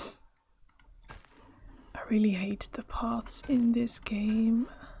 I really hate the paths in this game.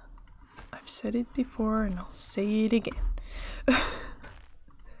 I've said it before and I'll say it again.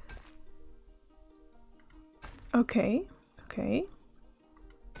 Okay.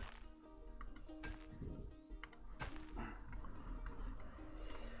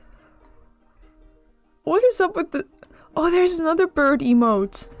 What is up with the... Oh, there's another bird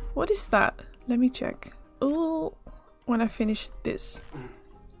emote. What is that? Let me check. Oh, when I finish this.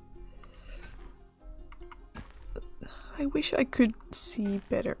 I wish I could see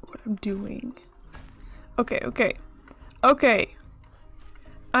better what I'm doing. Okay.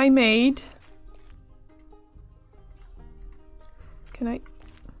 I made... Can I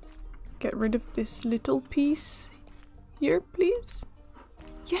get rid of this little piece here, please?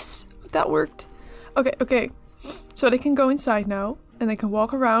 Yes, that worked. Okay. So they can go inside now, and they can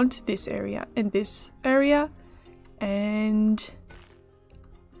walk around this area and this area, and...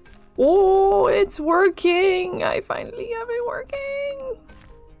 Oh, it's working! I finally have it working!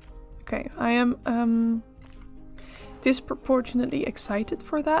 Okay, I am disproportionately excited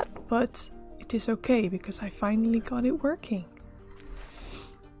for that, but it is okay because I finally got it working.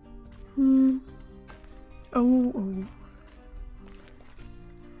 Oh.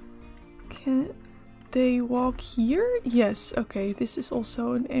 Can they walk here? Yes, okay, this is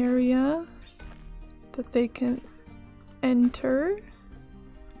also an area that they can enter.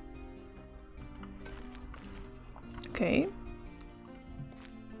 Okay.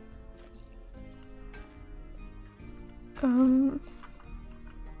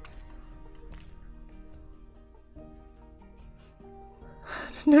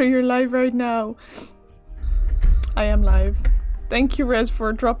 No, you're live right now. I am live. Thank you, Rez,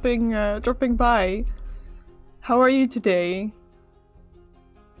 for dropping by. How are you today?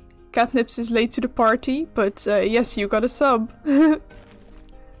 Catnips is late to the party, but yes, you got a sub.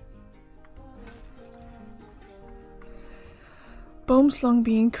 Boomslang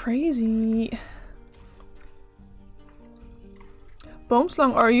being crazy.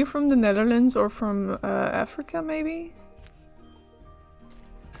 Boomslang, are you from the Netherlands or from Africa, maybe?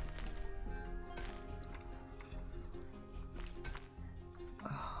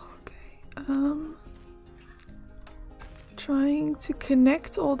 Trying to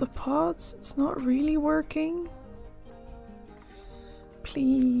connect all the pods. It's not really working.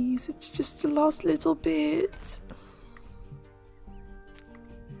 Please, it's just the last little bit.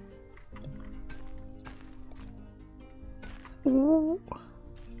 Ooh.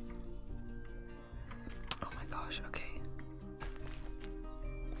 Oh my gosh, okay.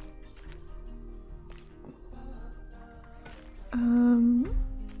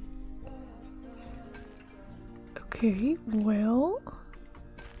 Okay, well.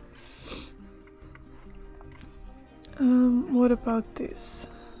 What about this?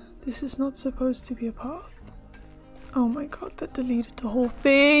 This is not supposed to be a path. Oh my god, that deleted the whole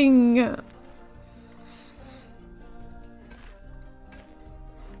thing!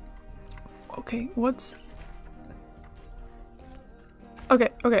 Okay, what's...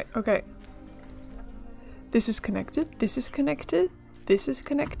 Okay. This is connected, this is connected, this is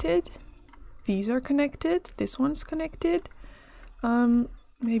connected, these are connected, this one's connected.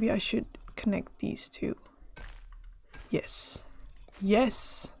 Maybe I should connect these two. Yes.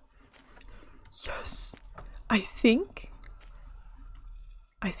 I think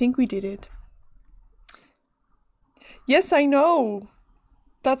I think we did it. Yes, I know.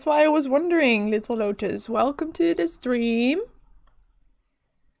 That's why I was wondering, Little Lotus. Welcome to the stream.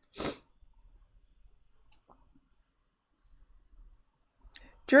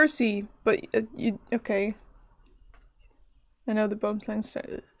 Jersey, but okay. I know the bone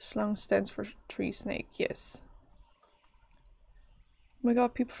slang stands for tree snake, yes. Oh my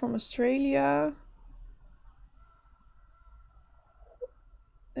god, people from Australia.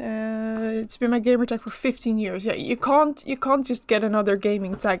 It's been my gamer tag for 15 years. Yeah, you can't just get another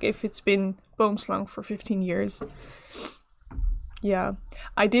gaming tag if it's been boomslang for 15 years. Yeah,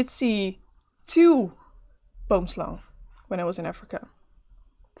 I did see 2 boomslang when I was in Africa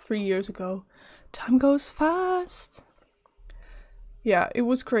 3 years ago. Time goes fast. Yeah, it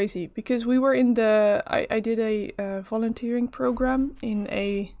was crazy because we were in the I did a volunteering program in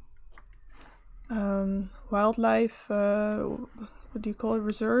a wildlife what do you call it,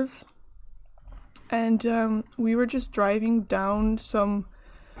 reserve, and we were just driving down some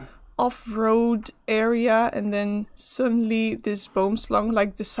off-road area, and then suddenly this boomslang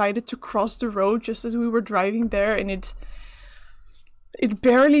like decided to cross the road just as we were driving there, and it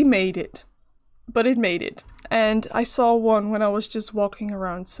barely made it, but it made it. And I saw one when I was just walking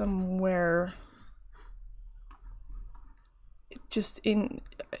around somewhere.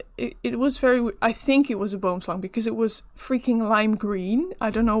 It was very, I think it was a boomslang because it was freaking lime green. I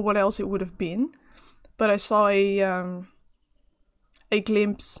don't know what else it would have been, but I saw a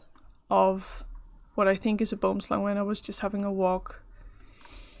glimpse of what I think is a boomslang when I was just having a walk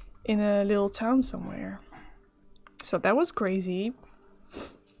in a little town somewhere. So that was crazy.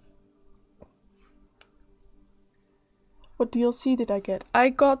 What DLC did I get? I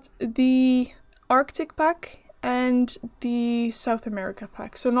got the Arctic pack and the South America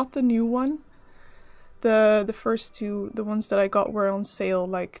pack. So not the new one. The first 2, the ones that I got were on sale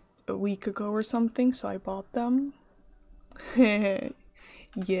like a week ago or something, so I bought them.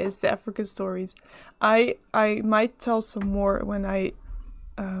 Yes, the Africa stories. I might tell some more when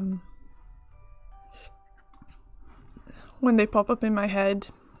they pop up in my head,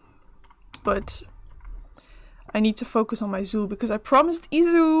 but I need to focus on my zoo because I promised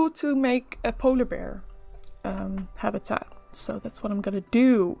Izu to make a polar bear habitat, so that's what I'm gonna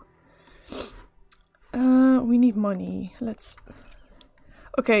do. We need money.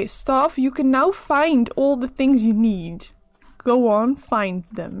 Okay, staff, you can now find all the things you need. Go on, find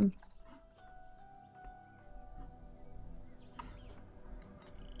them.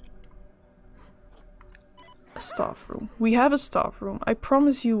 A staff room. We have a staff room. I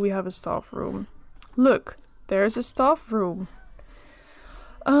promise you we have a staff room. Look, there's a staff room.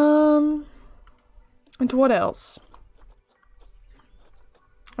 And what else?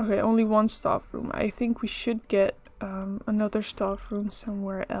 Okay, only one staff room. I think we should get another staff room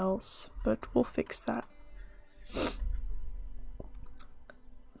somewhere else, but we'll fix that.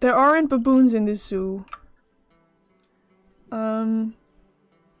 There aren't baboons in this zoo.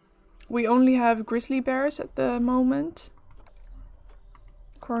 We only have grizzly bears at the moment.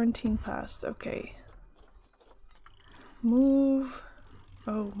 Quarantine passed, okay. Move.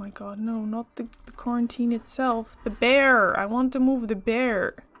 Oh my god, no, not the quarantine itself. The bear! I want to move the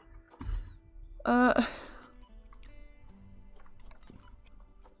bear.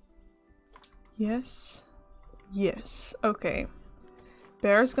 Yes. Yes, okay.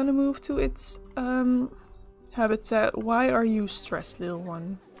 Bear's gonna move to its habitat. Why are you stressed, little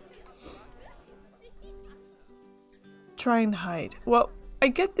one? Try and hide. Well, I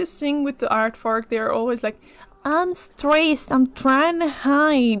get this thing with the aardvark. They're always like, I'm stressed, I'm trying to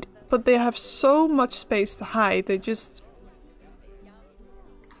hide. But they have so much space to hide.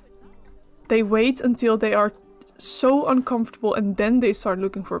 They wait until they are so uncomfortable and then they start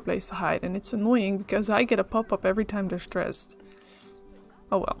looking for a place to hide. And it's annoying because I get a pop-up every time they're stressed.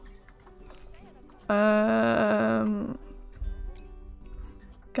 Oh well.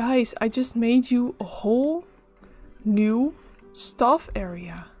 Guys, I just made you a whole new stuff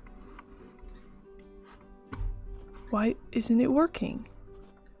area. Why isn't it working?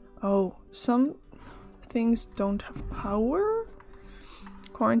 Oh, some things don't have power?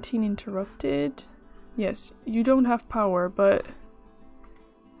 Quarantine interrupted. Yes, you don't have power, but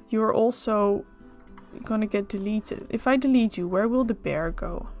you're also gonna get deleted. If I delete you, where will the bear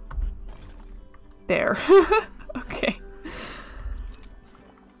go? There. Okay.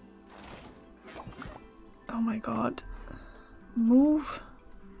 Oh my god. Move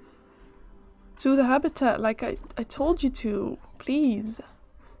to the habitat like I told you to. Please.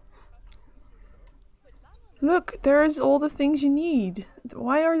 Look, there's all the things you need.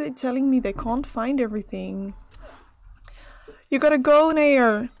 Why are they telling me they can't find everything? You gotta go,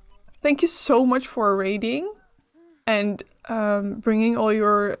 Nair. Thank you so much for raiding and bringing all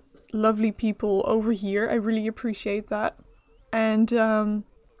your lovely people over here. I really appreciate that. And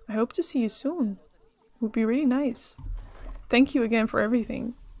I hope to see you soon. It would be really nice. Thank you again for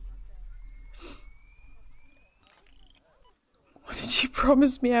everything. What did she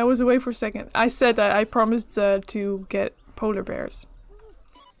promise me? I was away for a second. I said that I promised to get polar bears.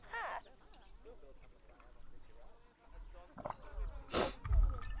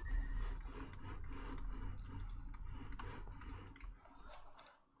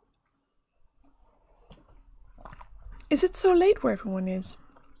 Is it so late where everyone is?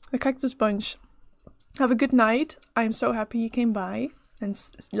 The Cactus Bunch. Have a good night. I'm so happy you came by and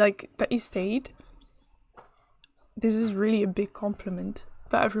like that you stayed. This is really a big compliment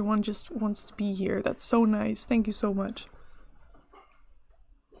that everyone just wants to be here. That's so nice. Thank you so much.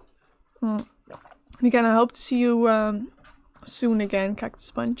 And again, I hope to see you soon again,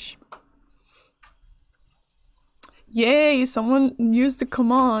 Cactus Bunch. Yay! Someone used the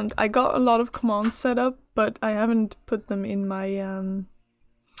command. I got a lot of commands set up, but I haven't put them in my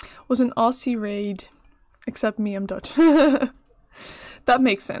was an Aussie raid. Except me, I'm Dutch. That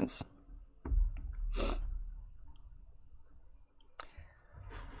makes sense.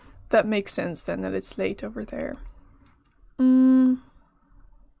 That makes sense then that it's late over there. I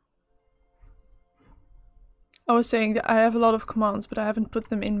was saying that I have a lot of commands, but I haven't put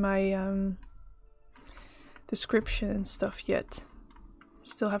them in my description and stuff yet.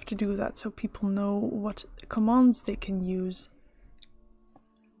 Still have to do that so people know what commands they can use.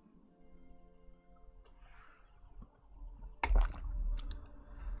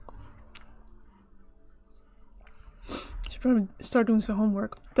 Should probably start doing some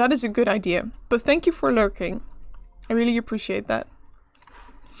homework. That is a good idea. But thank you for lurking. I really appreciate that.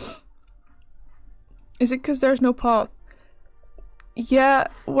 Is it because there's no path? Yeah,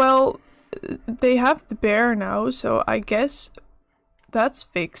 well, they have the bear now, so I guess that's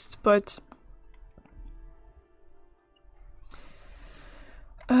fixed, but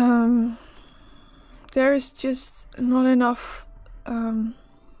there's just not enough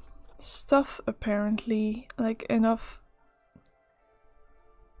stuff apparently, like enough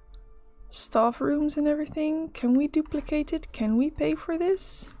staff rooms and everything. Can we duplicate it? Can we pay for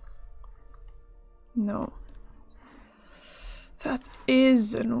this? No. That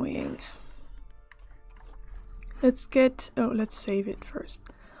is annoying. Let's get, oh, let's save it first.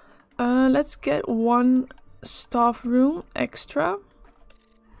 Let's get one staff room extra.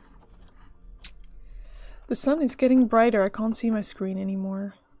 The sun is getting brighter. I can't see my screen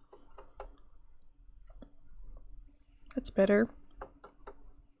anymore. That's better.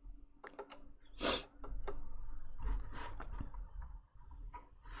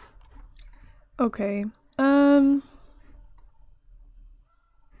 Okay.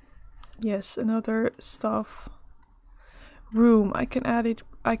 Yes, another staff room. I can add it.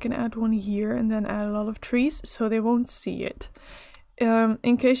 I can add one here and then add a lot of trees so they won't see it.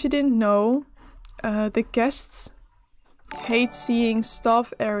 In case you didn't know, the guests hate seeing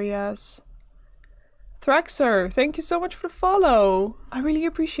staff areas. Thraxer, thank you so much for the follow. I really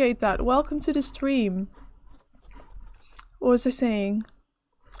appreciate that. Welcome to the stream. What was I saying?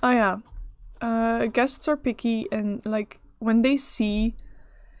 Oh yeah. Guests are picky and like when they see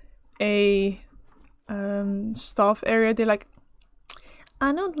a staff area, they're like,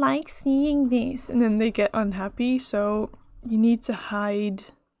 I don't like seeing this, and then they get unhappy. So you need to hide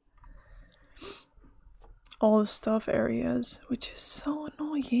all the staff areas, which is so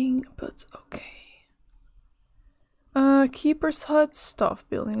annoying, but okay. Keeper's hut, staff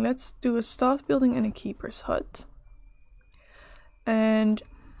building. Let's do a staff building and a keeper's hut. And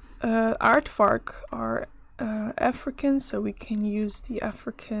aardvark are African, so we can use the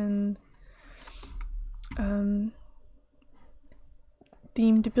African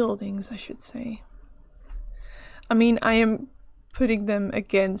themed buildings, I should say. I mean, I am putting them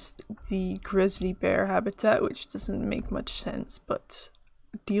against the grizzly bear habitat, which doesn't make much sense, but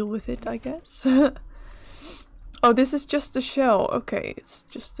deal with it, I guess. Oh, this is just a shell. Okay, it's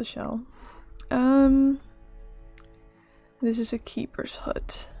just a shell. This is a keeper's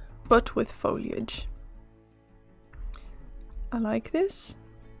hut, but with foliage. I like this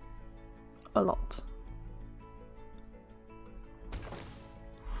a lot.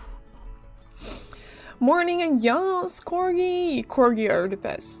 Morning and yes, corgi! Corgi are the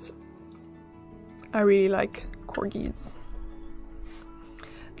best. I really like corgis.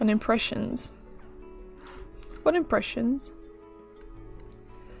 And impressions. What impressions?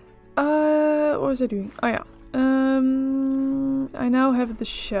 What was I doing? Oh yeah. I now have the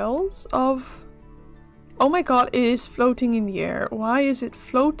shells of Oh my god, it is floating in the air. Why is it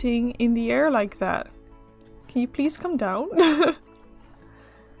floating in the air like that? Can you please come down?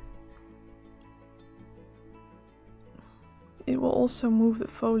 It will also move the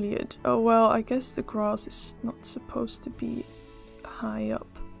foliage. Oh well, I guess the grass is not supposed to be high up.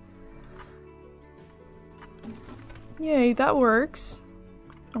 Yay, that works.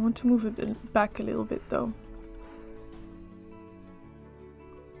 I want to move it back a little bit though.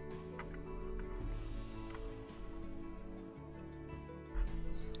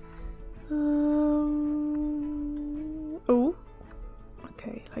 Oh,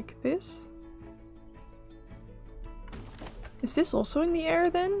 okay, like this. Is this also in the air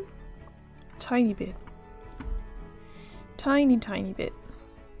then? Tiny bit. Tiny, tiny bit.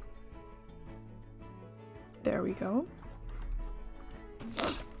 There we go.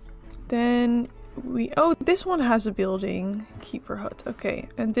 Then we... Oh, this one has a building. Keeper hut. Okay,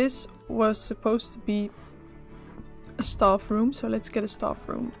 and this was supposed to be a staff room, so let's get a staff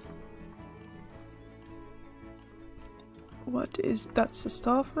room. What is... That's a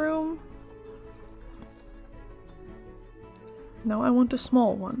staff room. No, I want a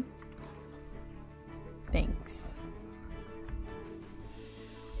small one. Thanks.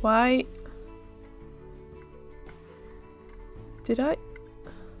 Why... Did I...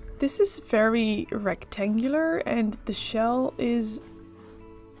 This is very rectangular and the shell is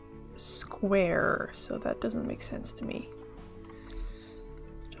square, so that doesn't make sense to me.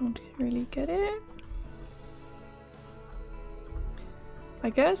 Don't really get it. I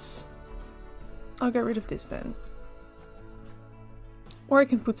guess I'll get rid of this then. Or I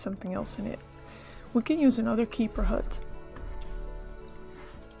can put something else in it. We can use another keeper hut.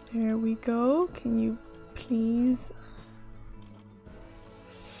 There we go. Can you please...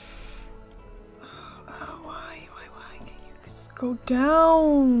 Why can you just go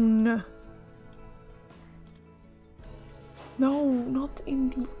down? No, not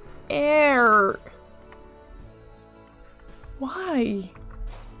in the air. Why?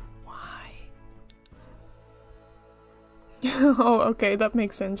 Why? Oh, okay, that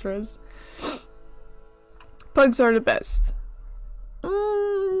makes sense, Rose. Pugs are the best.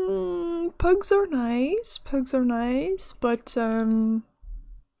 Pugs are nice. Pugs are nice, but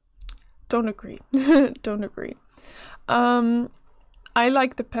don't agree. Don't agree. I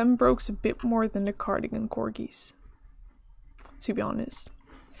like the Pembrokes a bit more than the Cardigan Corgis, to be honest.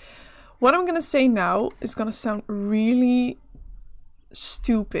 What I'm gonna say now is gonna sound really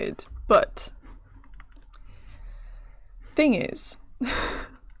stupid, but thing is,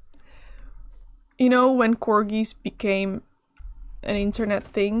 you know, when corgis became an internet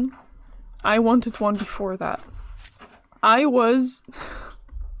thing, I wanted one before that. I was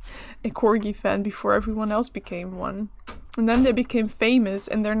a corgi fan before everyone else became one. And then they became famous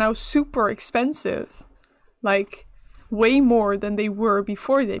and they're now super expensive. Like, way more than they were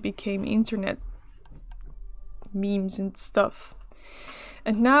before they became internet memes and stuff.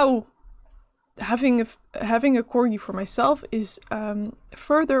 And now having a corgi for myself is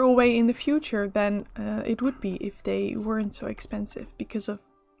further away in the future than it would be if they weren't so expensive because of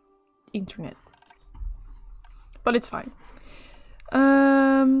internet. But it's fine.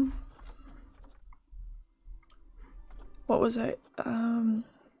 What was I?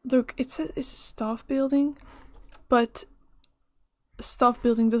 Look, it's a staff building, but a staff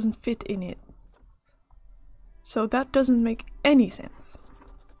building doesn't fit in it. So that doesn't make any sense.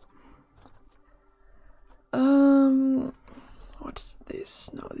 What's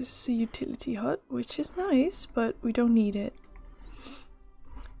this? No, this is a utility hut, which is nice, but we don't need it.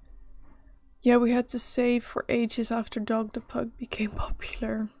 Yeah, we had to save for ages after Dog the Pug became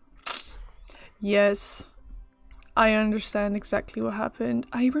popular. Yes, I understand exactly what happened.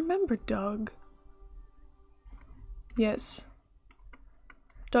 I remember Doug. Yes,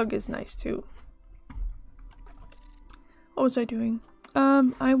 Doug is nice too. What was I doing?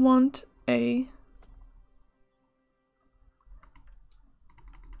 I want a...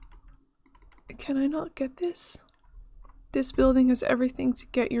 Can I not get this? This building has everything to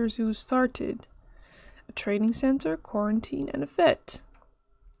get your zoo started. A training center, quarantine, and a vet.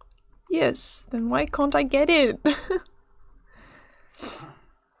 Yes, then why can't I get it?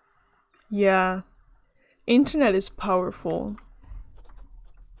 Yeah, internet is powerful.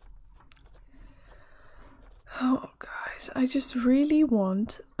 Oh, guys, I just really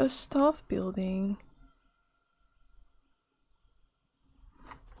want a staff building.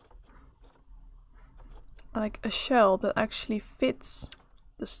 Like a shell that actually fits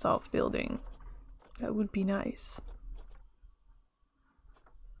the staff building. That would be nice.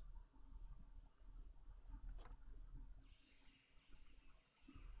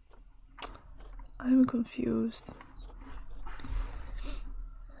 I'm confused.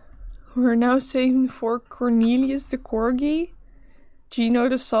 We're now saving for Cornelius the Corgi, Gino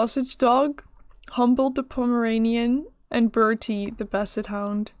the Sausage Dog, Humboldt the Pomeranian, and Bertie the Basset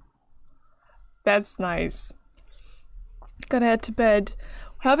Hound. That's nice. Gonna head to bed.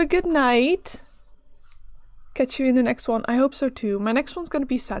 Have a good night. Catch you in the next one. I hope so too. My next one's gonna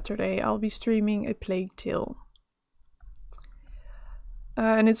be Saturday. I'll be streaming A Plague Tale.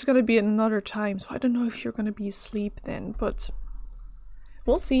 And it's gonna be at another time, so I don't know if you're gonna be asleep then, but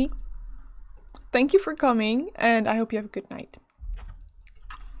we'll see. Thank you for coming, and I hope you have a good night.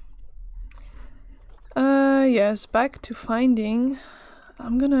 Yes, back to finding.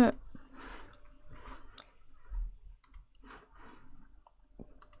 I'm gonna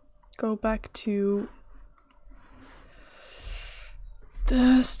go back to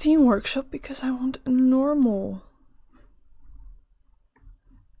the Steam Workshop because I want a normal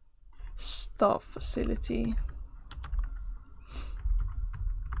staff facility.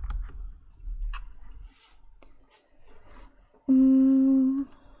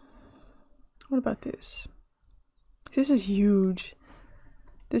 What about this? This is huge.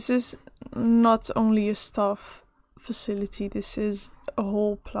 This is not only a staff facility, this is a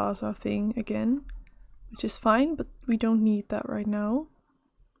whole plaza thing again, which is fine, but we don't need that right now.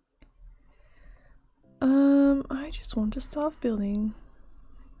 I just want a staff building.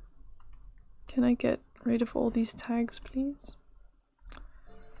 Can I get rid of all these tags, please?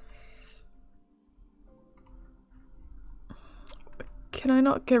 Can I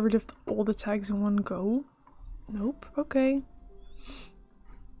not get rid of all the tags in one go? Nope. Okay.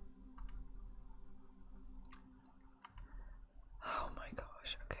 Oh my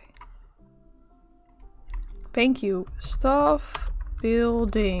gosh, okay. Thank you. Staff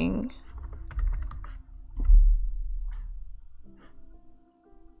building.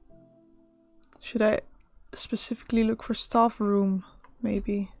 Should I specifically look for staff room,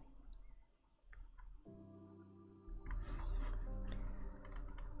 maybe?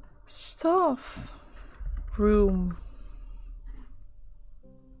 Staff room.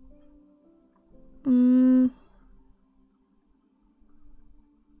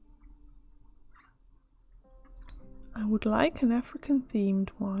 I would like an African themed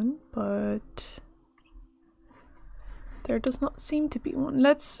one, but there does not seem to be one.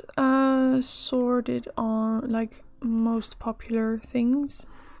 Let's sort it on like most popular things.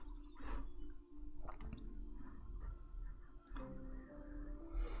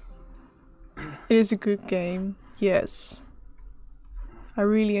 It is a good game, yes. I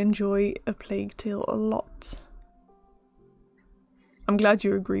really enjoy A Plague Tale a lot. I'm glad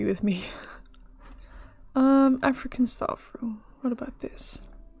you agree with me. African staff room. What about this?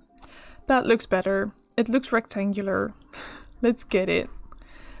 That looks better. It looks rectangular. Let's get it.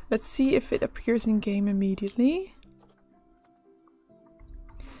 Let's see if it appears in game immediately.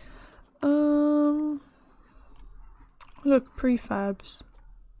 Look, prefabs.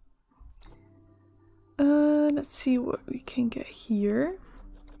 Let's see what we can get here.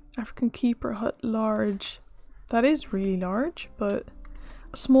 African keeper hut, large. That is really large, but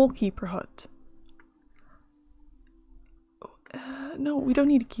a small keeper hut. No, we don't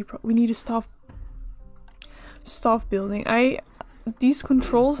need a keeper hut. We need a staff building. These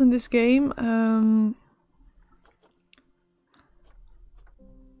controls in this game, I'm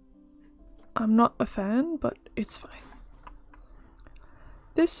not a fan, but it's fine.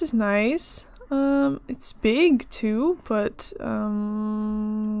 This is nice. It's big too, but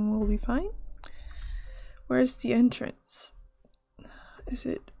we'll be fine. Where's the entrance? Is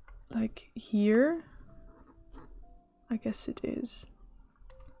it like here? I guess it is.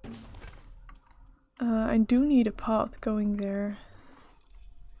 I do need a path going there.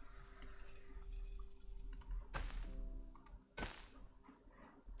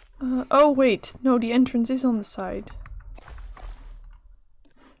 Oh wait, no, the entrance is on the side.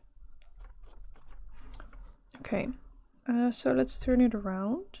 Okay, so let's turn it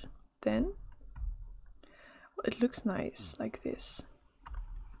around then. Well, it looks nice like this.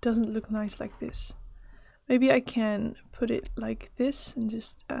 It doesn't look nice like this. Maybe I can put it like this and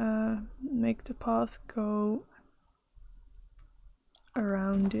just make the path go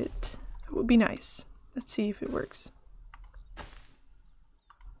around it. It would be nice. Let's see if it works.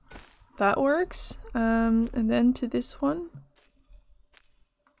 That works. And then to this one.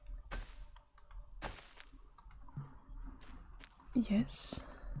 Yes.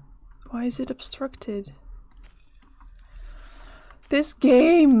 Why is it obstructed? This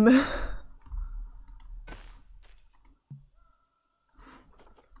game!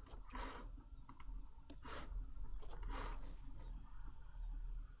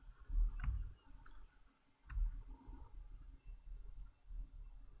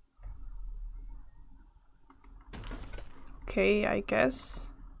 okay, I guess.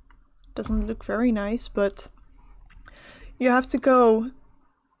 Doesn't look very nice, but you have to go.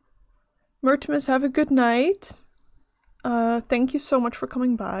 Murtimus, have a good night. Thank you so much for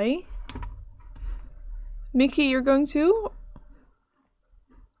coming by. Mickey, you're going too?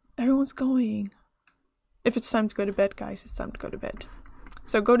 Everyone's going. If it's time to go to bed, guys, it's time to go to bed.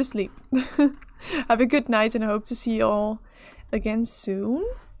 So go to sleep. Have a good night, and I hope to see you all again soon.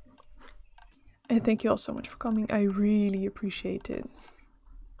 And thank you all so much for coming. I really appreciate it.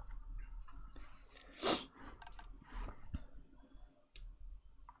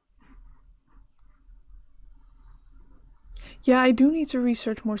 Yeah, I do need to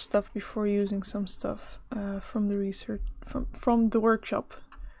research more stuff before using some stuff from the research from the workshop.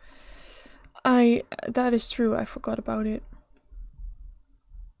 That is true. I forgot about it.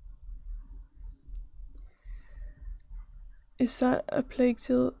 Is that a Plague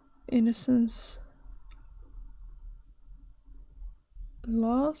Tale Innocence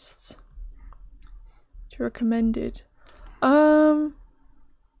Lost? Do you recommend it?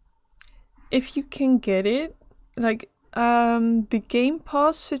 If you can get it, like the Game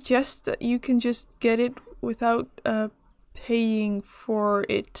Pass suggests that you can just get it without paying for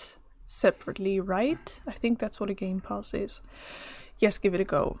it separately, right? I think that's what a Game Pass is. Yes, give it a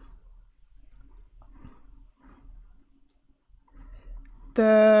go.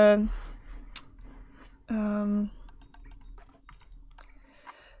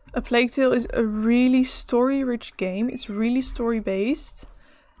 A Plague Tale is a really story-rich game. It's really story-based.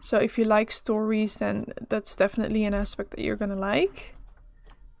 So if you like stories, then that's definitely an aspect that you're gonna like.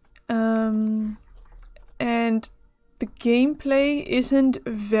 And the gameplay isn't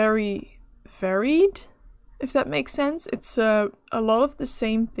very varied, if that makes sense. It's a lot of the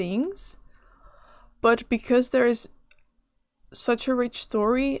same things, but because there is such a rich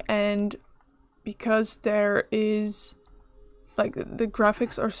story, and because there is, like, the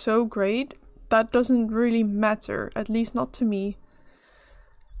graphics are so great, that doesn't really matter, at least not to me.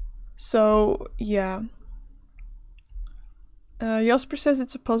 So yeah. Jasper says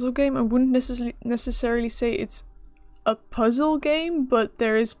it's a puzzle game. I wouldn't necessarily say it's a puzzle game, but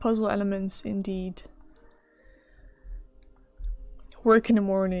there is puzzle elements indeed. Work in the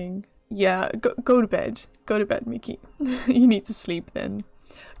morning. Yeah, go to bed. Go to bed, Mickey. You need to sleep then.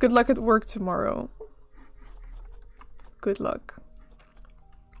 Good luck at work tomorrow. Good luck.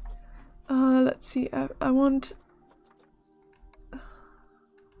 Let's see. I want...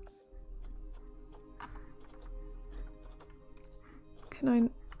 Can I...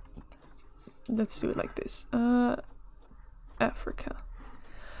 Let's do it like this. Africa.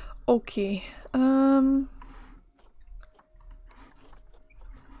 Okay.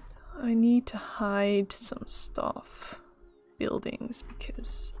 I need to hide some stuff. Buildings,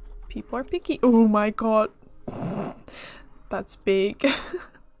 because people are picky. Oh my god. That's big.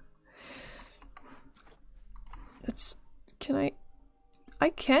 That's... Can I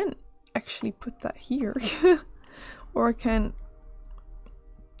can actually put that here. Or I can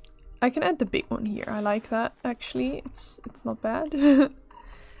add the big one here. I like that, actually. It's not bad.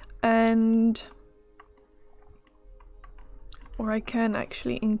 And... Or I can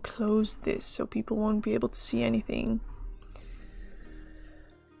actually enclose this so people won't be able to see anything.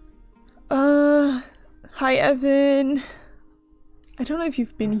 Hi Evan! I don't know if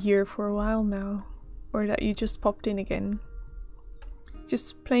you've been here for a while now, or that you just popped in again.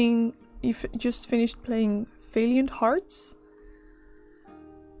 You've just finished playing Valiant Hearts?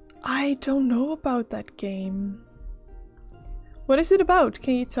 I don't know about that game. What is it about?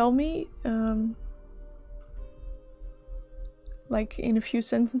 Can you tell me? Like in a few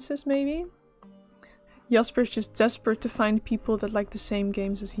sentences, maybe? Jasper's just desperate to find people that like the same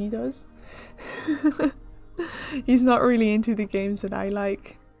games as he does. He's not really into the games that I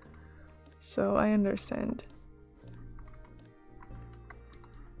like. So I understand.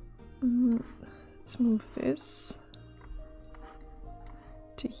 Let's move this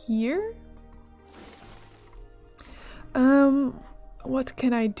to here. What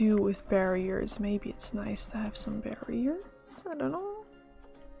can I do with barriers? Maybe it's nice to have some barriers. I don't know.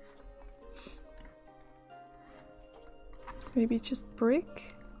 Maybe just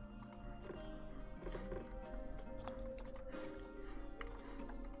brick.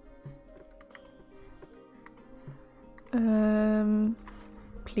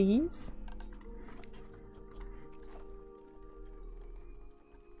 Please.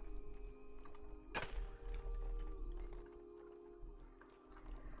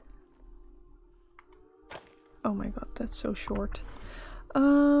 Oh my god, that's so short.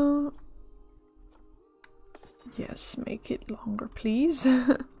 Yes, make it longer, please.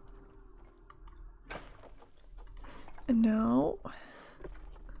 And now.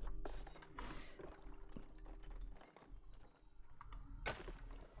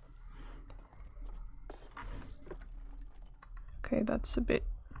 Okay, that's a bit...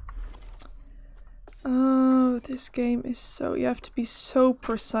 Oh, this game is so... You have to be so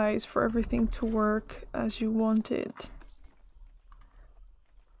precise for everything to work as you want it.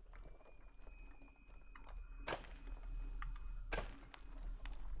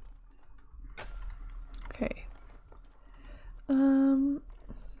 Okay. Can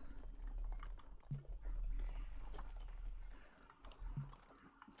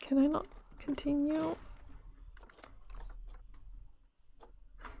I not continue?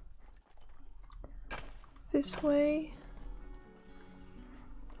 This way?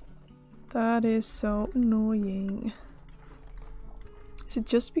 That is so annoying. Is it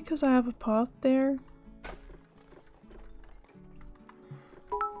just because I have a path there?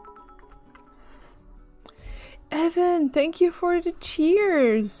 Evan, thank you for the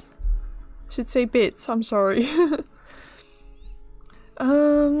cheers! Should say bits, I'm sorry.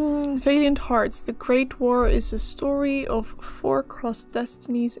 Valiant Hearts. The Great War is a story of 4 crossed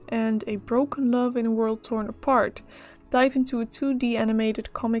destinies and a broken love in a world torn apart. Dive into a 2D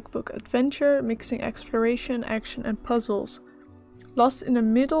animated comic book adventure, mixing exploration, action and puzzles. Lost in the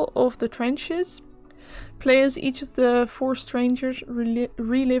middle of the trenches, play as each of the 4 strangers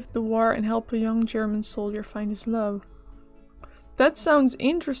relive the war and help a young German soldier find his love. That sounds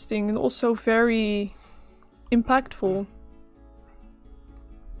interesting and also very impactful.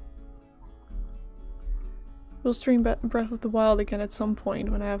 We'll stream Breath of the Wild again at some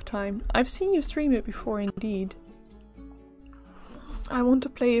point when I have time. I've seen you stream it before indeed. I want to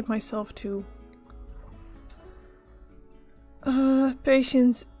play it myself too.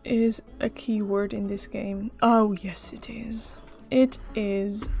 Patience is a key word in this game. Oh yes it is. It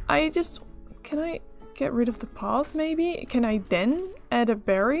is. Can I get rid of the path maybe? Can I then add a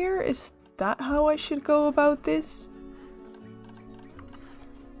barrier? Is that how I should go about this?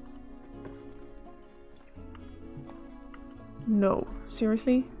 No,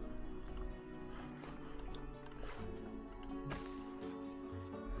 seriously?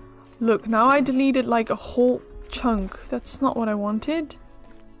 Look, now I deleted like a whole chunk. That's not what I wanted.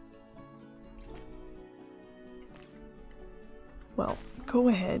 Well, go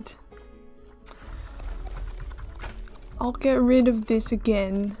ahead. I'll get rid of this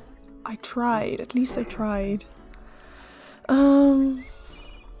again. I tried, at least I tried.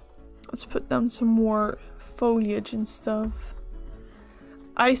 Let's put down some more foliage and stuff.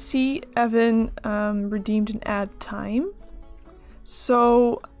 I see Evan redeemed an ad time.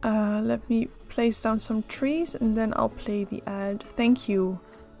 So let me place down some trees and then I'll play the ad. Thank you,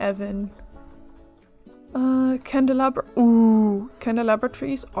 Evan. Candelabra. Ooh, candelabra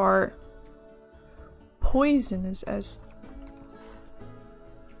trees are poisonous as...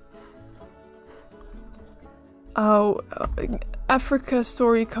 Oh, Africa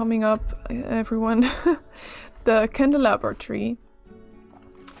story coming up, everyone. The candelabra tree.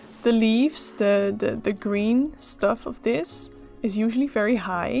 The leaves, the green stuff of this is usually very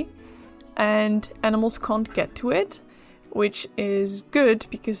high and animals can't get to it, which is good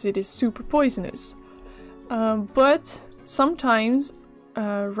because it is super poisonous. But sometimes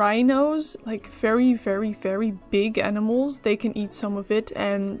rhinos, like very, very, very big animals, they can eat some of it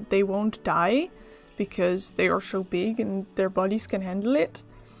and they won't die because they are so big and their bodies can handle it,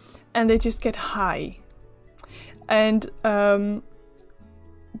 and they just get high. And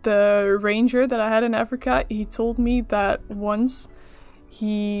the ranger that I had in Africa, he told me that once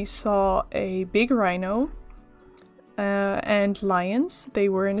he saw a big rhino and lions. They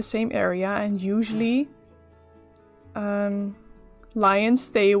were in the same area, and usually lions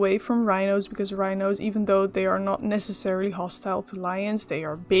stay away from rhinos because rhinos, even though they are not necessarily hostile to lions, they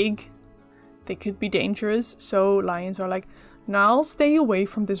are big. They could be dangerous, so lions are like, no, I'll stay away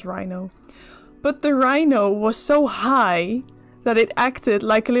from this rhino. But the rhino was so high that it acted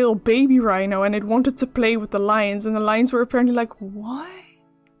like a little baby rhino and it wanted to play with the lions, and the lions were apparently like, what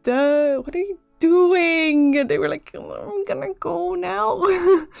are you doing? And they were like, oh, I'm gonna go now.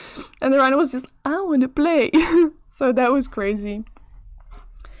 And the rhino was just, I want to play. So that was crazy.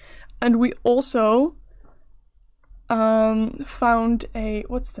 And we also found a,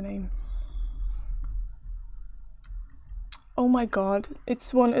 what's the name? Oh my god,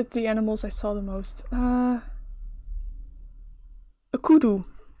 it's one of the animals I saw the most. A kudu.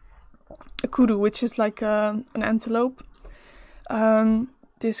 A kudu, which is like an antelope.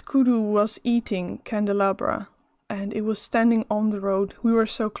 This kudu was eating candelabra and it was standing on the road. We were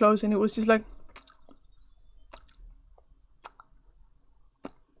so close and it was just like,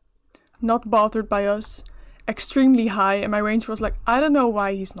 not bothered by us. extremely high, and my range was like, I don't know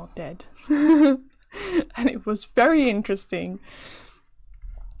why he's not dead. And it was very interesting.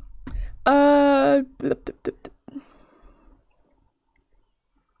 Blip, blip, blip, blip.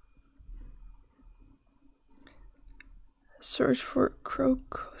 Search for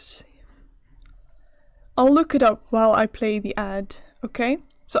crocus. I'll look it up while I play the ad, okay?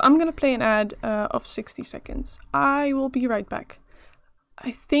 So I'm gonna play an ad of 60 seconds. I will be right back.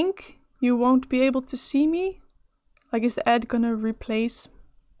 I think you won't be able to see me. Like, is the ad gonna replace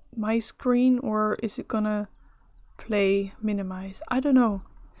my screen, or is it gonna play minimized? I don't know.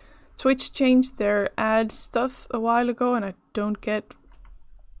 Twitch changed their ad stuff a while ago and I don't get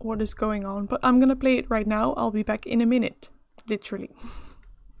what is going on, but I'm gonna play it right now. I'll be back in a minute, literally.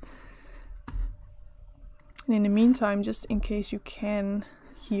 And in the meantime, just in case you can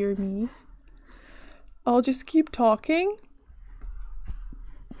hear me, I'll just keep talking.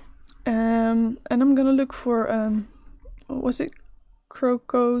 And I'm gonna look for, what was it?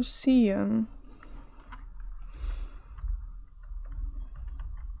 Crocosium.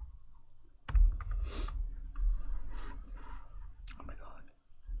 Oh my god.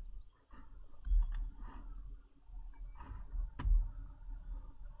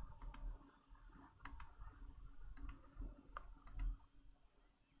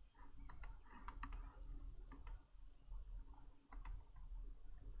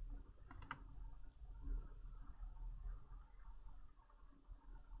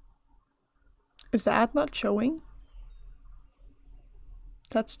 Is the ad not showing?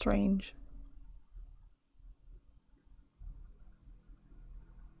 That's strange.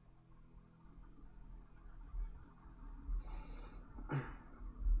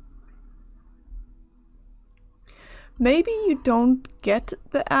 Maybe you don't get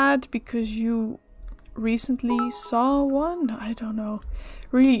the ad because you recently saw one? I don't know.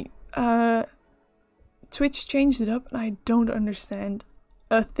 Really, Twitch changed it up and I don't understand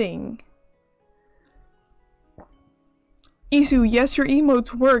a thing. Isu, yes, your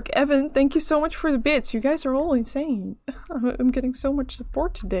emotes work. Evan, thank you so much for the bits. You guys are all insane. I'm getting so much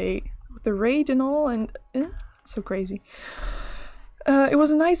support today with the raid and all, and it's so crazy. It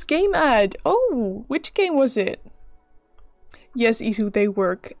was a nice game ad. Oh, which game was it? Yes, Isu, they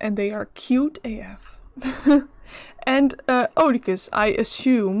work and they are cute AF. And Oedicus, I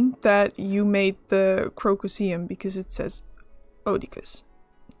assume that you made the Crocosium because it says Oedicus.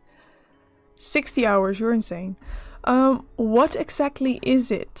 60 hours, you're insane. What exactly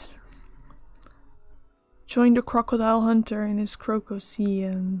is it? Join the crocodile hunter in his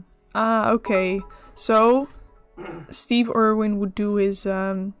Crocosium. Ah, okay. So, Steve Irwin would do his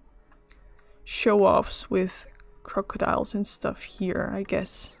show-offs with crocodiles and stuff here, I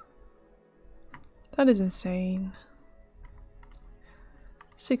guess. That is insane.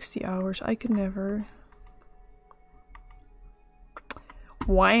 60 hours, I could never.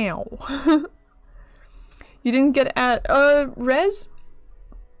 Wow. You didn't get at Rez?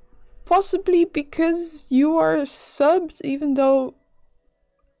 Possibly because you are subbed, even though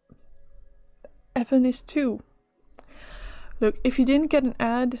Evan is too. Look, if you didn't get an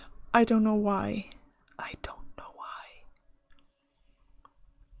ad, I don't know why. I don't know why.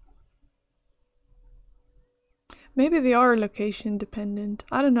 Maybe they are location dependent.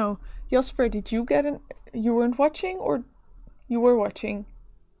 I don't know. Jasper, did you get an... You weren't watching, or you were watching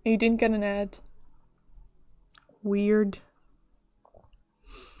and you didn't get an ad? Weird.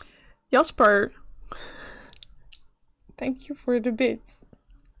 Jasper, thank you for the bits.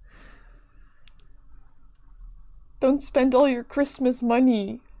 Don't spend all your Christmas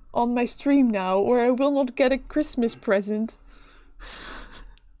money on my stream now, or I will not get a Christmas present.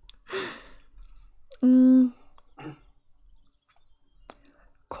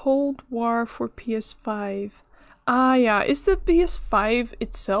 Cold War for PS5. Ah yeah, is the PS5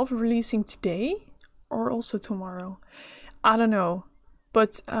 itself releasing today? Or also tomorrow? I don't know.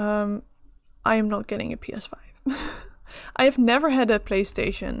 But I am not getting a PS5. I have never had a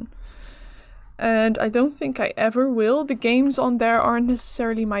PlayStation. And I don't think I ever will. The games on there aren't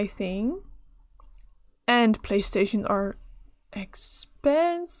necessarily my thing. And PlayStation are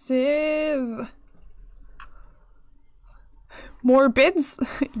expensive. More bits?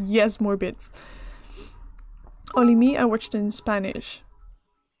 Yes, more bits. Only me, I watched it in Spanish.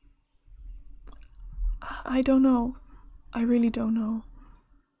 I don't know. I really don't know.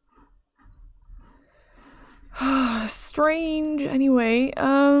 Strange. Anyway,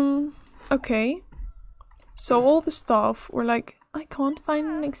 okay. So all the staff were like, I can't find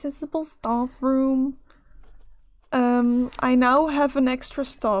an accessible staff room. I now have an extra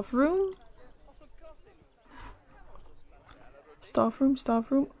staff room. Staff room.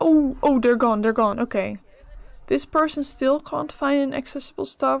 Oh, they're gone, okay. This person still can't find an accessible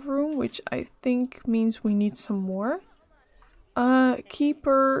staff room, which I think means we need some more.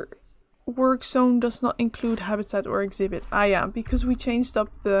 Keeper work zone does not include habitat or exhibit. Ah yeah, because we changed up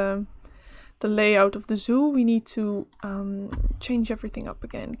the layout of the zoo, we need to change everything up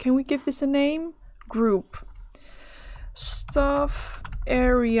again. Can we give this a name? Group. Staff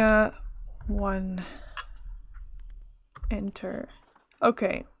area 1. Enter.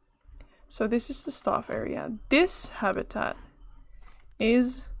 Okay. So this is the staff area. This habitat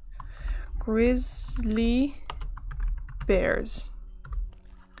is grizzly bears.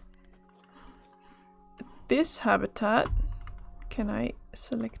 This habitat, can I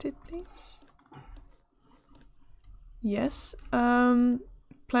select it please? Yes.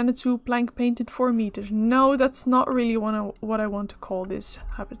 Planet Zoo plank painted 4 meters. No, that's not really what I want to call this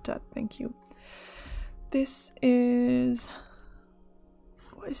habitat. Thank you. This is...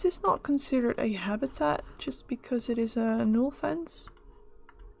 Is this not considered a habitat just because it is a null fence?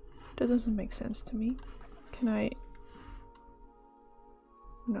 That doesn't make sense to me. Can I...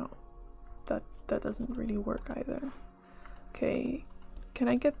 No. That doesn't really work either. Okay. Can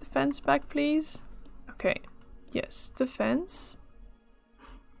I get the fence back, please? Okay. Yes, the fence.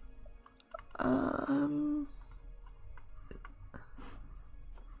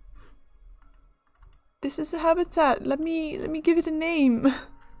 This is a habitat. Let me give it a name.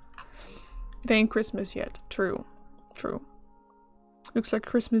 It ain't Christmas yet. True. True. Looks like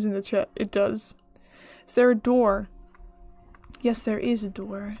Christmas in the chat. It does. Is there a door? Yes, there is a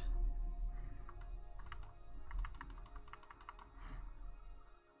door.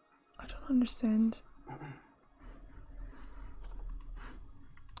 I don't understand.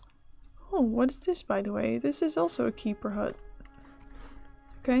 Oh, what is this, by the way? This is also a keeper hut.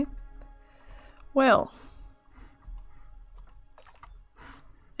 Okay. Well.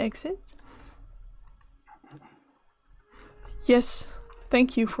 Exit. Yes,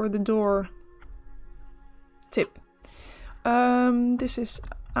 thank you for the door tip. This is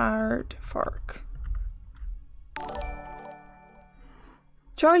Aardvark.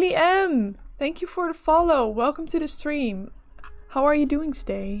 Charlie M! Thank you for the follow. Welcome to the stream. How are you doing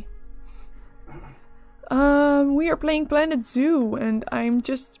today? We are playing Planet Zoo and I'm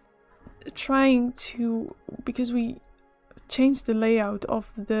just trying to, because we changed the layout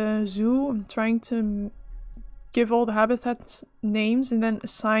of the zoo, I'm trying to give all the habitats names and then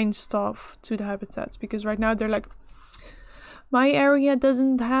assign stuff to the habitats, because right now they're like, my area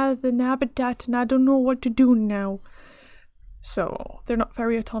doesn't have an habitat and I don't know what to do now. So they're not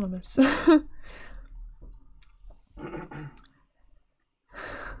very autonomous.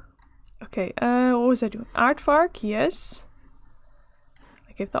 Okay, what was I doing? Aardvark, yes.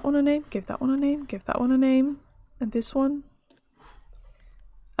 I gave that one a name, give that one a name, give that one a name. And this one?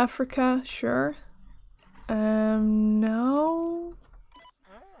 Africa, sure. No.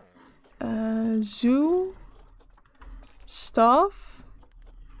 Zoo. Staff.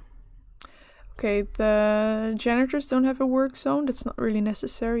 Okay, the janitors don't have a work zone. That's not really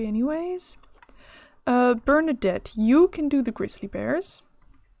necessary anyways. Bernadette, you can do the grizzly bears.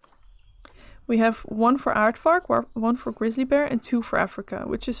 We have 1 for Aardvark, 1 for grizzly bear, and 2 for Africa,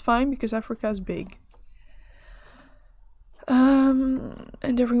 which is fine because Africa is big.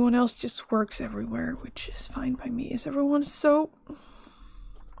 And everyone else just works everywhere, which is fine by me. Is everyone so...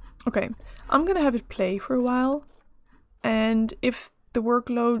 Okay, I'm gonna have it play for a while. And if the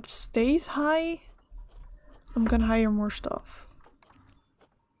workload stays high, I'm gonna hire more staff.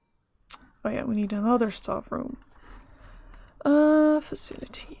 Oh yeah, we need another staff room.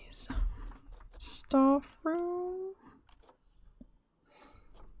 Facilities. Staff room.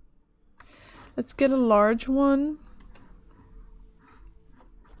 Let's get a large one.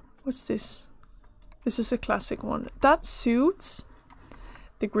 What's this? This is a classic one. That suits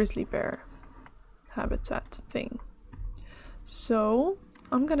the grizzly bear habitat thing. So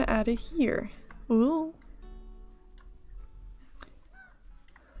I'm gonna add it here. Ooh.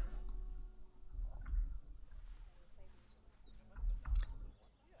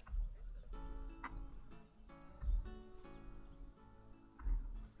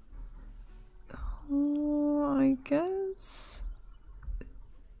 I guess.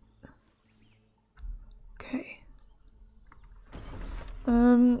 Okay.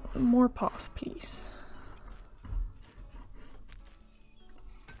 More path, please.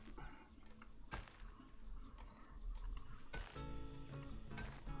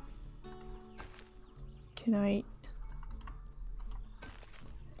 Can I?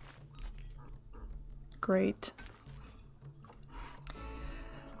 Great.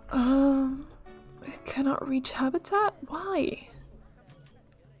 I cannot reach habitat? Why?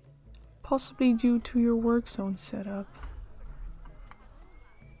 Possibly due to your work zone setup.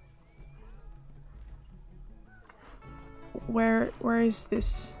 Where is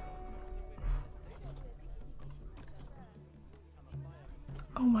this?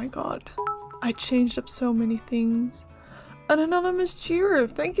 Oh my god. I changed up so many things. An anonymous cheerer,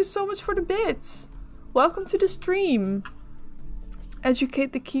 thank you so much for the bits. Welcome to the stream.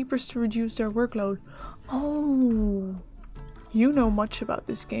 Educate the keepers to reduce their workload. Oh, you know much about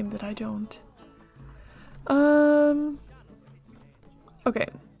this game that I don't. Okay.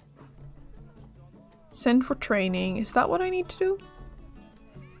 Send for training. Is that what I need to do?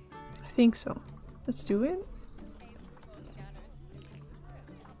 I think so. Let's do it.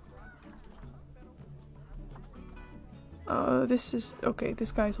 This is okay.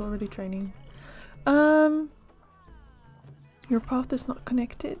 This guy's already training. Your path is not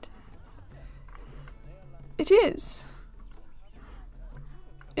connected. It is.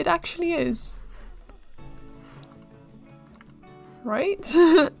 It actually is. Right?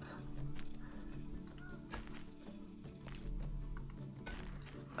 Oh,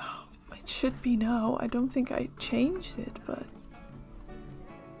 it should be now. I don't think I changed it, but...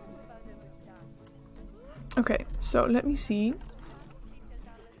 Okay, so let me see.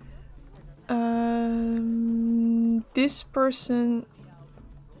 This person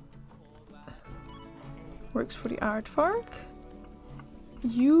works for the aardvark.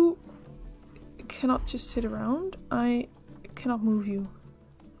 You cannot just sit around. I cannot move you.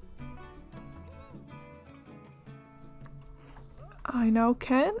 I now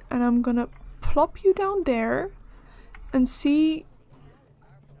can, and I'm gonna plop you down there and see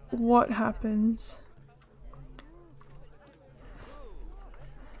what happens.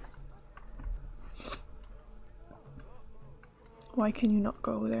 Why can you not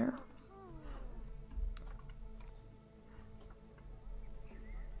go there?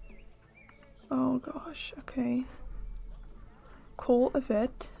 Oh gosh, okay. Call a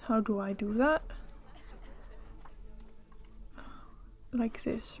vet. How do I do that? Like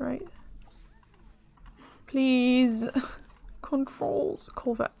this, right? Please. Controls.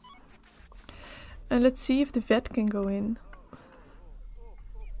 Call vet. And let's see if the vet can go in.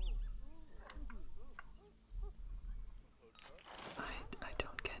 I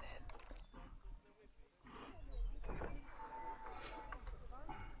don't get it.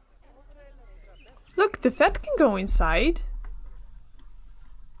 Look, the vet can go inside.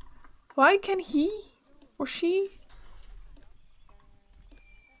 Why can he or she?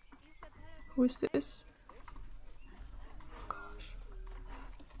 Who is this? Oh gosh.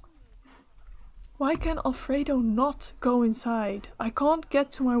 Why can Alfredo not go inside? I can't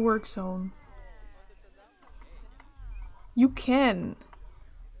get to my work zone. You can.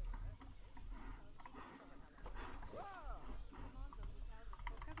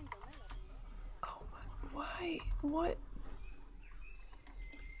 Oh my, why? What?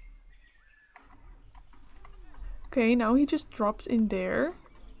 Okay, now he just drops in there.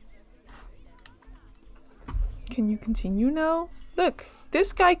 Can you continue now? Look,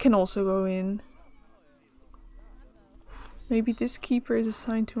 this guy can also go in. Maybe this keeper is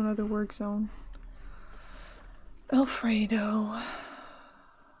assigned to another work zone. Alfredo.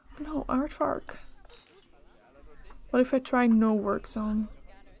 No, aardvark. What if I try no work zone?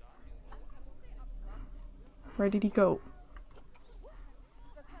 Where did he go?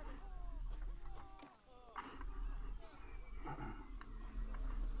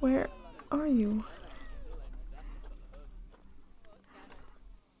 Where are you?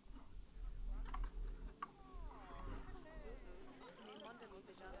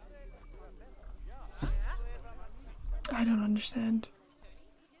 I don't understand.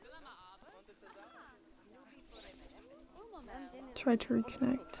 Try to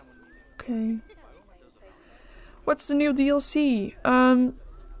reconnect. Okay. What's the new DLC?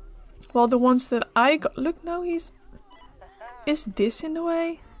 Well, the ones that I got. Look, now he's. Is this in the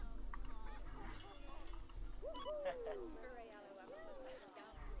way?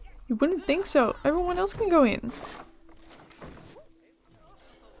 You wouldn't think so. Everyone else can go in.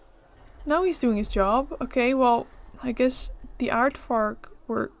 Now he's doing his job. Okay, well, I guess the aardvark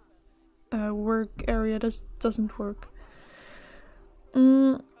work area doesn't work.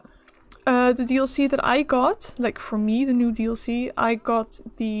 The DLC that I got, like for me, the new DLC, I got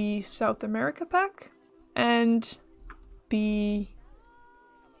the South America pack and the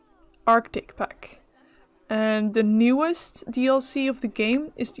Arctic pack. And the newest DLC of the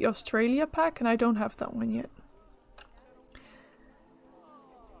game is the Australia pack, and I don't have that one yet.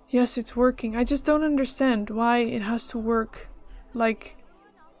 Yes, it's working. I just don't understand why it has to work. Like,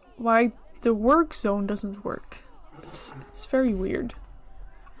 why the work zone doesn't work. It's very weird.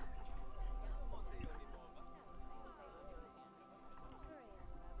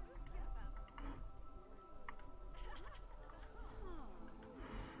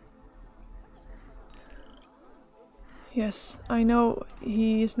 Yes, I know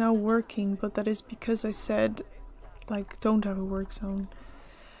he is now working, but that is because I said, like, don't have a work zone.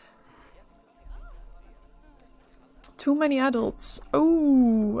 Too many adults.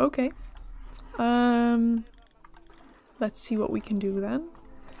 Oh, okay. Let's see what we can do then.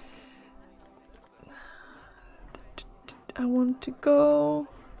 I want to go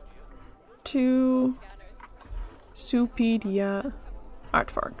to Supedia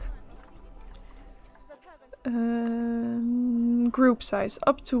Aardvark. Group size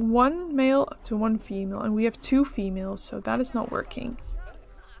up to 1 male, up to 1 female, and we have 2 females, so that is not working.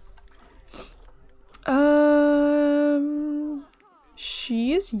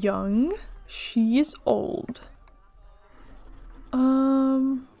 She is young, she is old.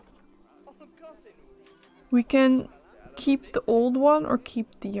 We can keep the old one or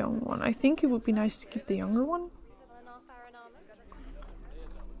keep the young one. I think it would be nice to keep the younger one.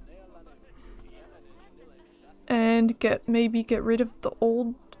 And maybe get rid of the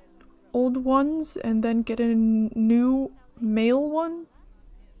old ones and then get a new male one.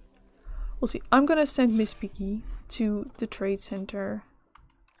 We'll see. I'm gonna send Miss Piggy to the trade center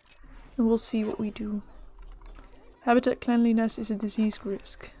and we'll see what we do. Habitat cleanliness is a disease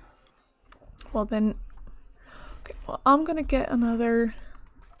risk. Well then, okay, well I'm gonna get another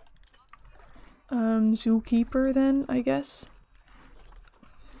zookeeper then, I guess.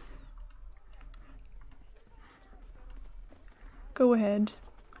 Go ahead.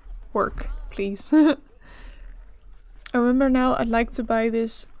 Work, please. I remember now I'd like to buy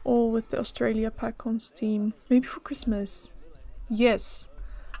this all with the Australia pack on Steam. Maybe for Christmas. Yes.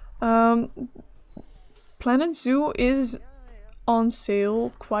 Planet Zoo is on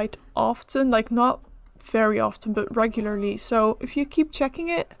sale quite often. Like not very often, but regularly. So if you keep checking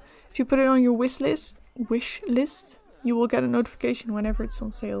it, if you put it on your wish list, you will get a notification whenever it's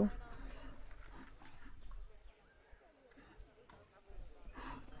on sale.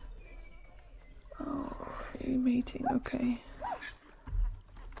 Oh, mating, okay.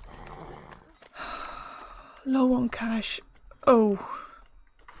 Low on cash. Oh.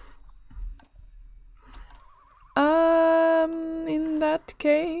 In that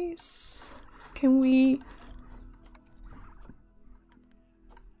case, can we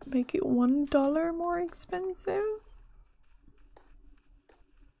make it $1 more expensive?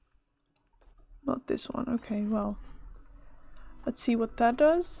 Not this one. Okay, well, let's see what that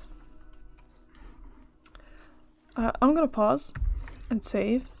does. I'm gonna pause and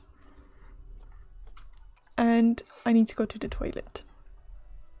save. And I need to go to the toilet.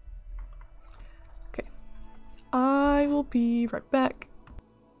 Okay. I will be right back.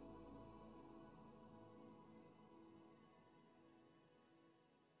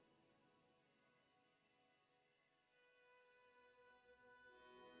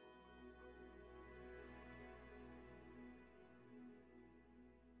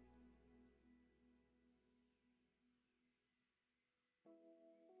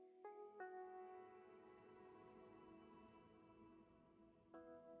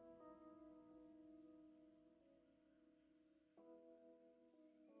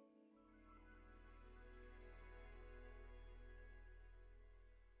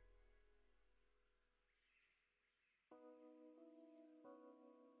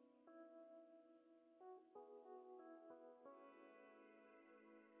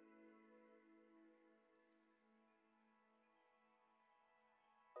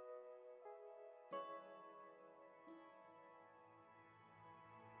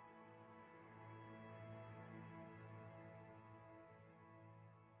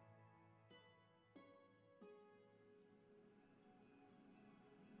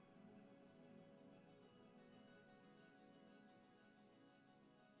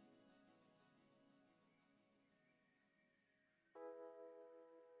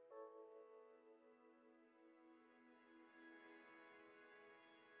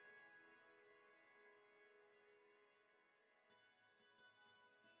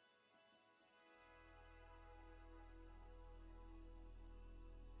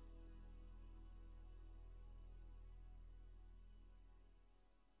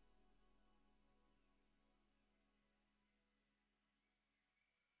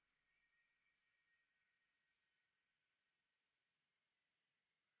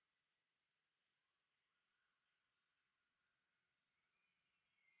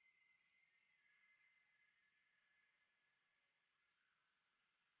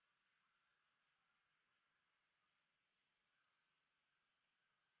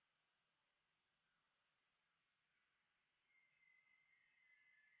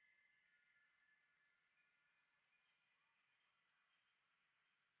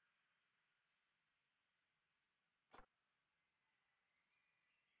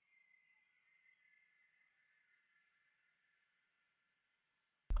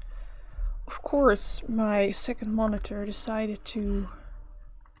 course, my second monitor decided to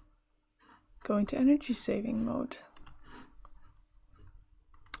go into energy saving mode.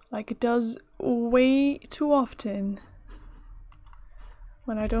 Like it does way too often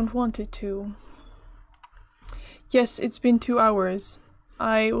when I don't want it to. Yes, it's been 2 hours.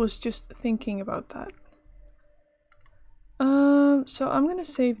 I was just thinking about that. So I'm gonna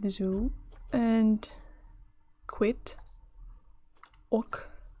save the zoo and quit. Ok.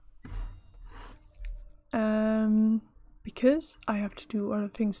 Because I have to do other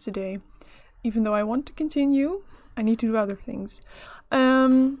things today. Even though I want to continue, I need to do other things.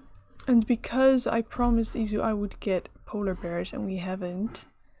 And because I promised Izu I would get polar bears and we haven't,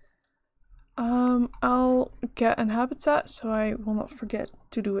 I'll get an habitat so I will not forget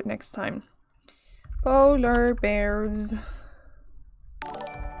to do it next time. Polar bears.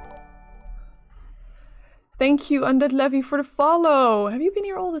 Thank you, Undead Levy, for the follow. Have you been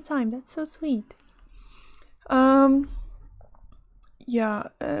here all the time? That's so sweet. Yeah,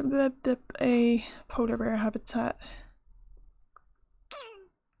 a polar bear habitat.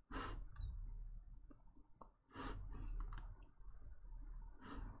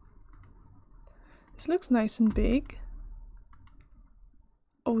 This looks nice and big.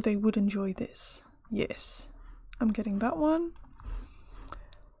 Oh, they would enjoy this. Yes, I'm getting that one.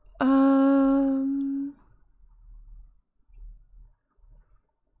 Oh.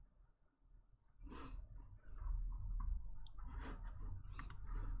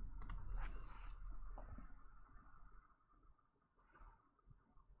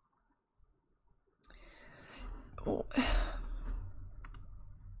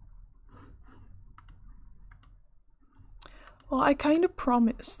 Well, I kind of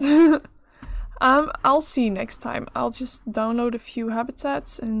promised. I'll see next time. I'll just download a few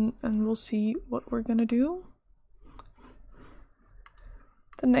habitats and we'll see what we're gonna do.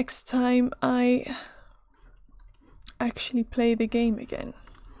 The next time I actually play the game again.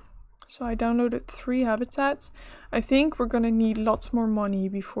 So I downloaded 3 habitats. I think we're gonna need lots more money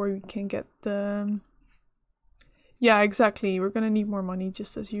before we can get the... Yeah, exactly. We're gonna need more money,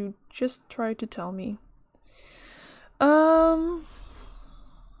 just as you just tried to tell me.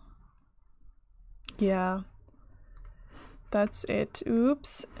 Yeah. That's it.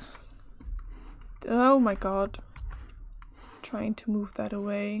 Oops. Oh my god. Trying to move that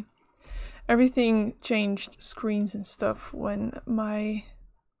away. Everything changed screens and stuff when my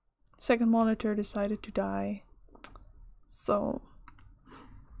second monitor decided to die. So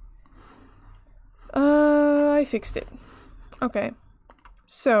I fixed it. Okay.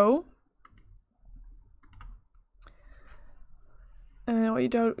 So what you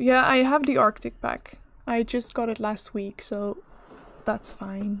don't... Yeah, I have the Arctic back. I just got it last week, so that's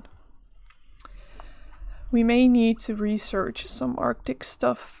fine. We may need to research some Arctic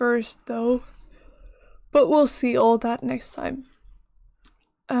stuff first though, but we'll see all that next time.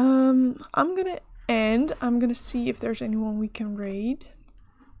 I'm gonna end. I'm gonna see if there's anyone we can raid.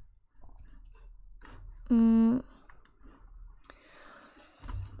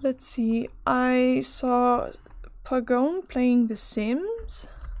 Let's see. I saw Pagone playing The Sims.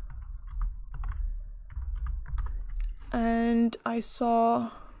 And I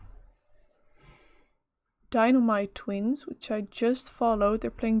saw Dynamite Twins, which I just followed.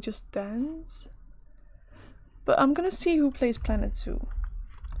 They're playing Just Dance. But I'm gonna see who plays Planet Zoo.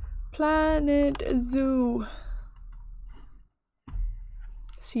 Planet Zoo.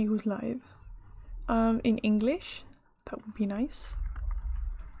 See who's live. In English. That would be nice.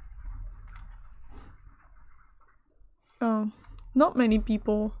 Oh, not many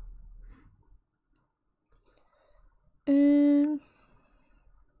people. I'm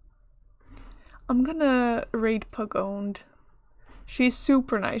gonna raid Pug-owned. She's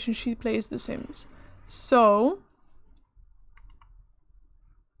super nice and she plays The Sims. So...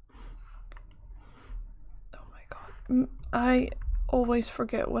 Oh my god. I always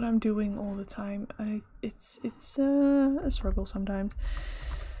forget what I'm doing all the time. It's a struggle sometimes.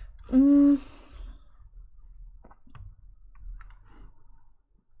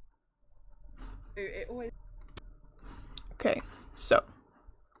 Okay, so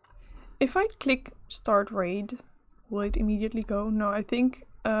if I click start raid, will it immediately go? No, I think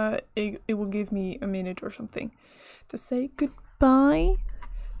it will give me a minute or something to say goodbye.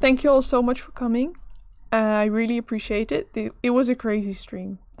 Thank you all so much for coming. I really appreciate it. It was a crazy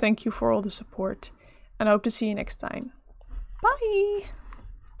stream. Thank you for all the support and I hope to see you next time. Bye!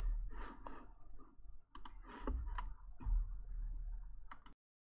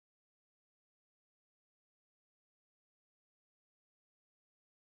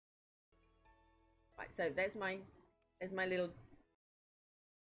 Right, so there's my little